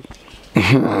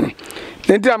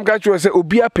 Nti am ka chwo se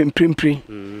obi apemprempren.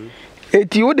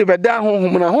 Eti wo de beda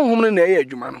honhom na honhom na eye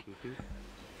adwuma no.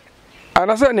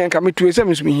 Anasa ne nka metu ese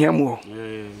mesumi hiam wo.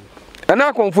 Ana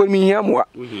akonfo mi hiam wa.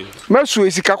 Masu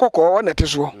esika kokko wo na te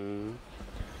so.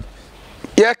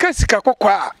 Ya ka sika kokko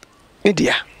a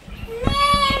edia.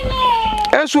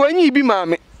 Enso anyi bi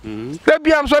maame. Da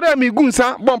biam so da mi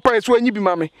gunsa bompa eso anyi bi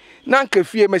mame na nka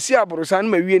fie masi aborosan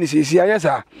ma wie ni sesi anya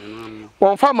sa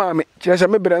won fa mame kire se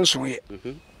me bre nso ye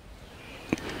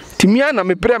timia na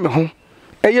me bre me ho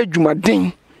eye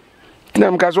dwumaden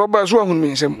na mka so ba so ahun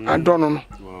mi nsem adono no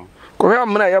ko hwa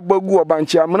amna ya bagu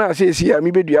obanche amna sesi ya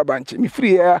mi bedua banche mi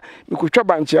free ya mi kotwa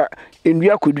banche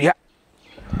endua kodua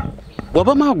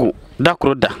waba mago da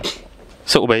kroda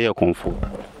se obeye konfo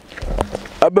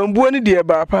abambuo ni de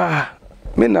ba pa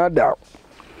me na da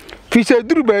fi se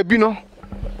duru ba bi no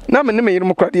na me ne me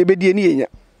yirum kwade be die ni yenya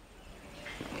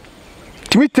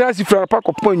timi trasi fra pa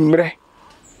kopon nwumre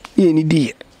ye ni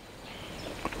die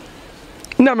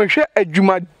na me hwe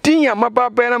adwuma din ya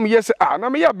mababa na me yese na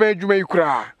me ya ban adwuma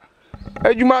yikura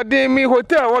adwuma din mi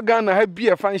hotel wa Ghana ha bi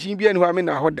e fanshin bi ani ho me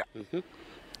na hoda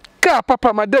ka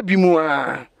papa madabi mu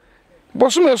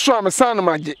boso me so am san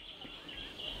maje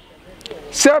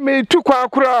se me tu kwa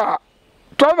akura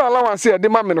 12 allowance ya de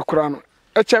ma me no kura no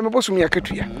e cha me boso me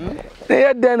akatua na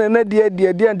ye den na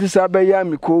de antisa ba ya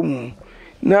me ko mu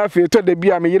na afi to de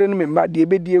bia me yire no me ma de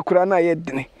be die kura na ye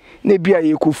dene na bia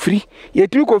ye ko free ye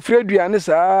timi ko free aduane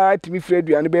saa timi free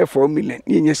aduane be 4 million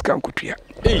ye nya sika nkotua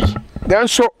dan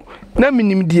so na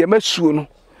minim de masuo no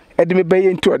e de me ba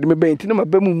ye nti o de me ba ye nti na ma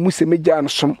ba mu muse me gya no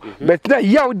som but na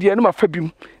yaw de no ma fa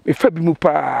bim me fa bimu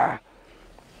pa.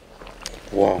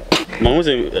 Wow. Mama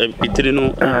say itiri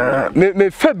no me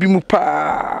fa bi mu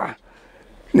pa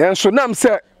na so nam se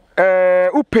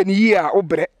upeni yi a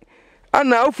obre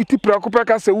ana ofiti prakopa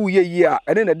ka se wuye yi a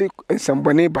ene na de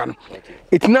nsambone ba no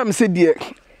etinam se de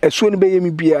esuo no beye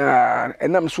mi bia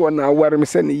enam so na aware me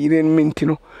se ne yire minti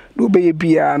no do beye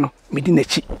bia no me di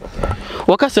nachi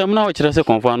waka se mna wo kire se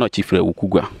konfa no chifre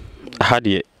wukugwa ha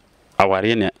de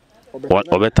aware ne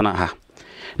obetana ha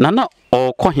na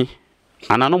okohi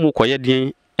anano mu koye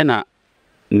den na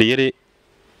ne yere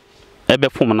ebe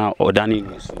fom na odani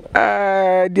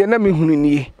de na me hunu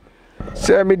nie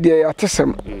se me de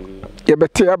atesem ye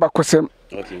bete abakosem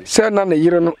se na ne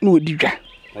yere no na odidwa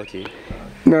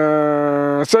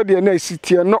na se de na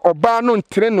sitie no oba no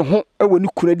ntere ne ho ewo ne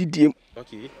kuna didiem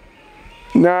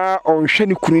na onhwe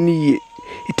ne kunu ni ye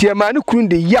itie ma ne kunu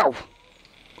de yaw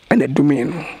na dumi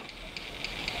no.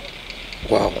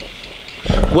 Wow.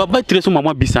 Wa batire so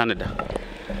mama bisane da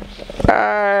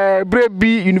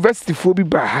brebi university fo bi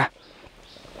ba ha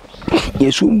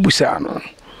yesu mbusa no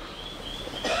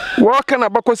wa kana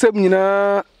bakosem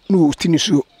nyina no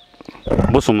tinisu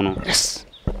bosom no yes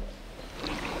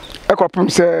akwapem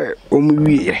se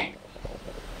omuwie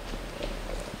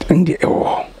ndi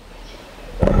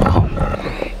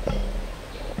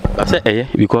ase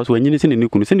because when you listen ni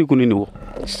kunu ni wo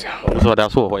so da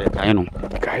so ho ye kan no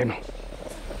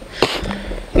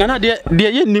nana de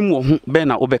ye nim wo ho be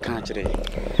na obeka akire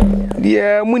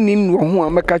de munim wo ho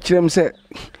ameka kirem se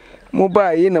mo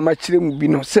ba ye na ma kirem bi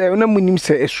no se na munim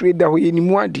se esue da ho ye ni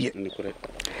mu ade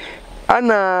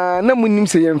ana na munim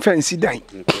se ye mfansi dan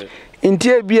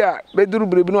ntie bia beduru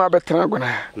brebi no abetena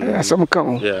gona asam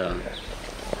kan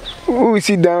o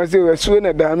si dan se esue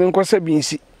na da me nkosa bi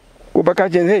nsi obeka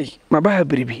je hey maba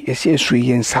brebi esi esue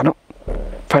ye nsa no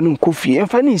fa no kofi en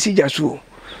fa ni nsi jaso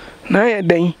na ye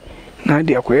dan na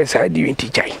de akoye sa di winti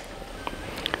chai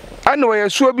ana wa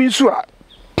yesuo bi nso a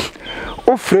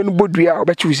ofre no bodua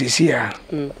obechi usisi a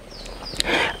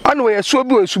ana wa yesuo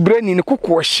bi osubrani ne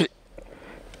kokko hye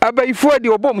abayifo de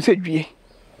obom se dwie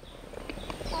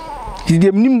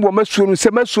Dem nim wo masuo no se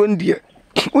masuo ndie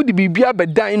wodi bibia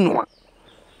bedan no a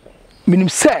minim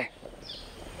se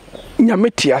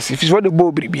nyameti ase fi so de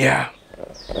bo bibia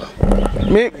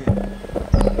me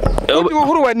wodi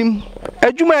horo wanim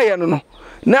adwuma ye no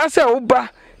na se wo ba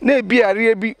na ebi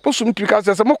are bi posum trika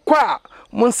se mo kwa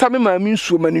mo nsame ma mi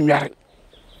nsuo ma no nware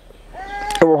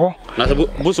ewo ho na se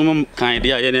bosum kan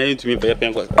dia ye na yentumi pe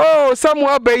kwa oh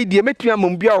samuel bay die metumi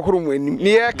amam bia horo wanim ne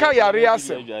ye ka yare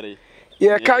ase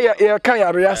ye ka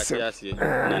yare ase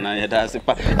na ye da ase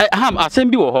pa ham asem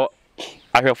bi wo ho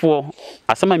ahwefo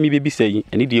asema mi bebisa yi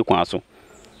eni die kwa so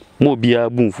mo bia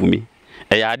bunfumi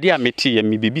ya ade a meti ya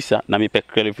mi bebisa na me pe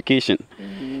clarification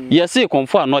yese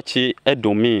Okomfo Anokye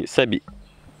edomi sabi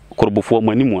korobofo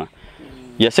manimu a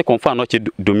yese Okomfo Anokye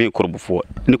domi korobofo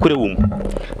ne kore wom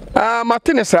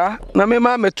matene sa na me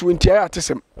ma metu ntia ya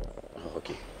atesem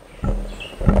okay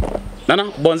nana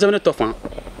bonzem ne tofa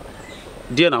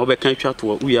die na obekan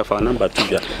twato uya fa number 2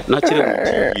 bia na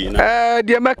kire na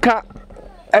die meka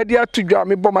ade atudwa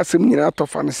me bom asem nyina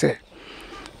tofa ne se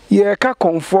ye ka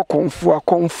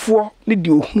konfo ne di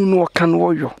ohunu no ka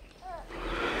no yo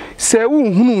se wo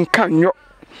hunu nka nyo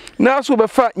na so be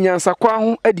fa nyansa kwa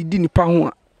ho adidi nipa ho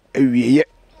a awieye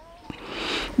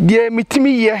die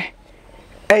mitimi ye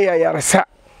eya yaresa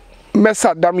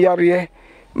mesa dam yare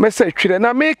mesa twire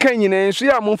na me kan nyina so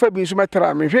ya momfa bi so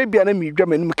metara me hwe bia na me dwa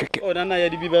manim keke o na na ya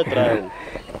di bi betra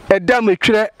edam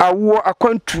twire awo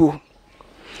akwantuo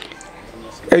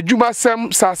adwuma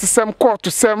sem sasesem court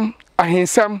sem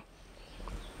ahensam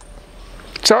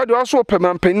so de waso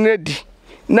pemampanin di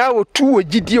na wotu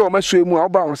wogidie o maso mu a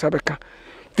oba won sabeka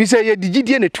fi se ye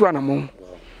digidie na tu anamo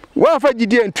wa fa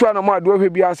gidie ntu anamo ado hwe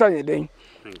bia ansa yeden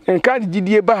enka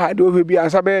digidie ba ha do hwe bia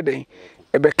ansa be yeden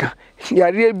ebeka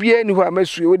yare bia ni ho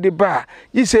amaso wo de ba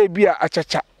yi se bia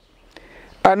achacha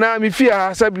ana mi fi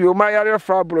ha sabi o ma yare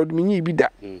fra blood mi nyi bi da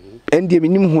ende mi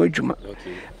nim ho adwuma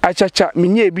achacha mi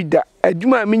nyi bi da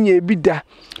adwuma mi nyi bi da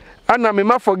ana me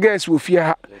ma forget wo fi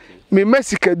ha me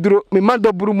mesika duro me ma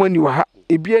doburu moni wa ha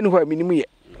ebia ni ho aminimu ye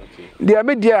dia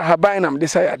me dia haban nam de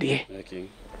sayade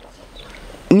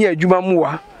ni adwuma mu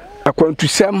wa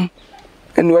akwantusam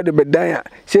ene wo de bedan a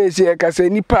se e ka se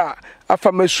nipa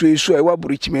afa masuesu e wa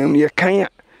buruchime ye kan a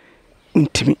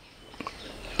ntimi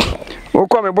wo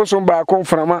kwa me boso ba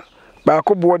konframa ba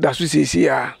ko bo da so sesi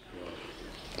a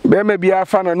be ma bia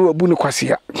afa na no abu ne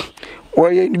kwase a wo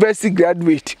university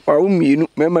graduate wa umienu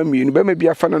mema mienu be ma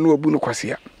bia afa na no abu ne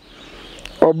kwase a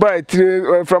oba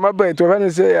tire from about to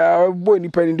when say ya bo ni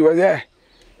pani do there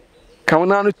kan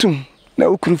na no tum na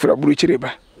ukuru fra buruchire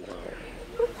ba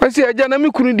wasi aja na mi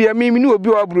kunu dia mi ni obi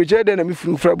wa buruchire de na mi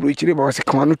furu fra buruchire ba wasi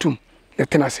kan no tum ya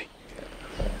tenase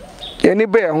ye ni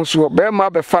be ho so be ma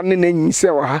be fa ne na nyi se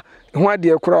wa ha ho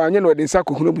ade kura anya na ode nsa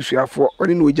ko hunu busuafo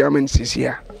oni na oja man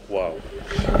sisia wow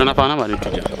na pa na ma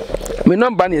tuja my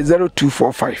number is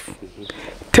 0245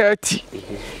 30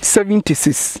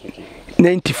 76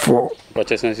 94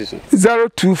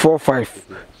 0245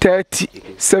 30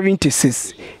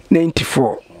 76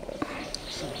 94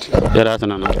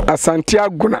 Asante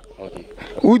aguna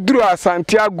udru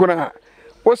Asante aguna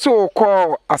woso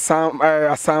ko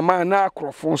asama na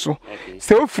akrofon so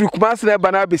se ofiri Kumasi na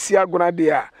ba na besi aguna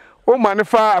de a o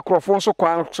manefa akrofon so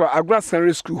kwa aguna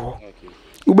secondary school ho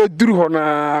ubeduru ho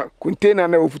na container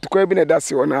na ofutukwa bi na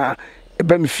dase ho na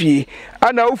eba mfie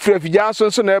ana ofiri afija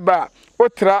so na eba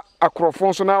otra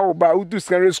akrofon so na wo ba udu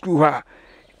secondary school ha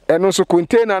eno so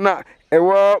container na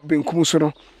ewo benkum so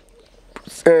no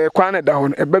kwana da ho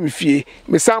eba mfie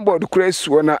me sandboard kura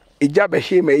suo na eja be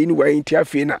he ma yini wa nti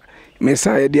afie na me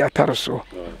san ye di ataro so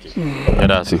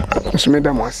yadasi so me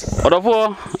da mwas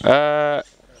odofo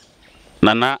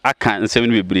nana aka nsem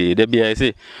no bebre da bia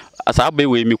se asaba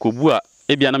we mi kobu a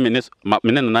ebia na me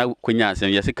nana kwanya asem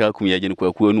yese ka akum ya gene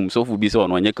kwaku anum so fu bi se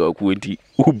ono anya ka aku enti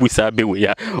ubu sa be we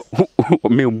ya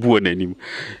me mbuo nanim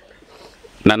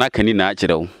nana kani na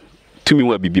akire tumi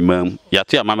wa bibimam ya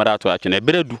to ya mamara to atwe na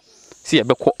eberedu si ye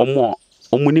bekọ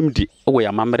omunimdi owo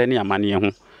ya mamere ne amane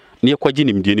ho ne ekwaji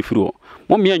nimdie ne firi ho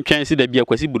mo me antwan si da bia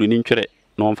kwasi buru ni ntwere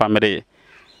na on famere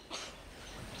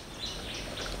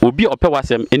obi ope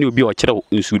wasem ene obi o kire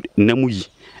nsu namu yi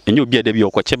enye obi da bia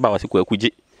okoche ba wase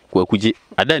kwakuje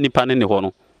ada nipa ne ho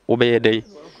no wo be ye dai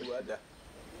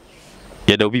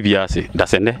ye da obi bia ase da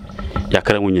sende ya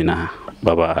kra munyina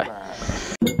bye bye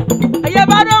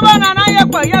ayabaro banana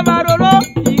yakwa yabaro lo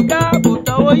ika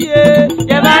butoye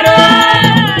yabaro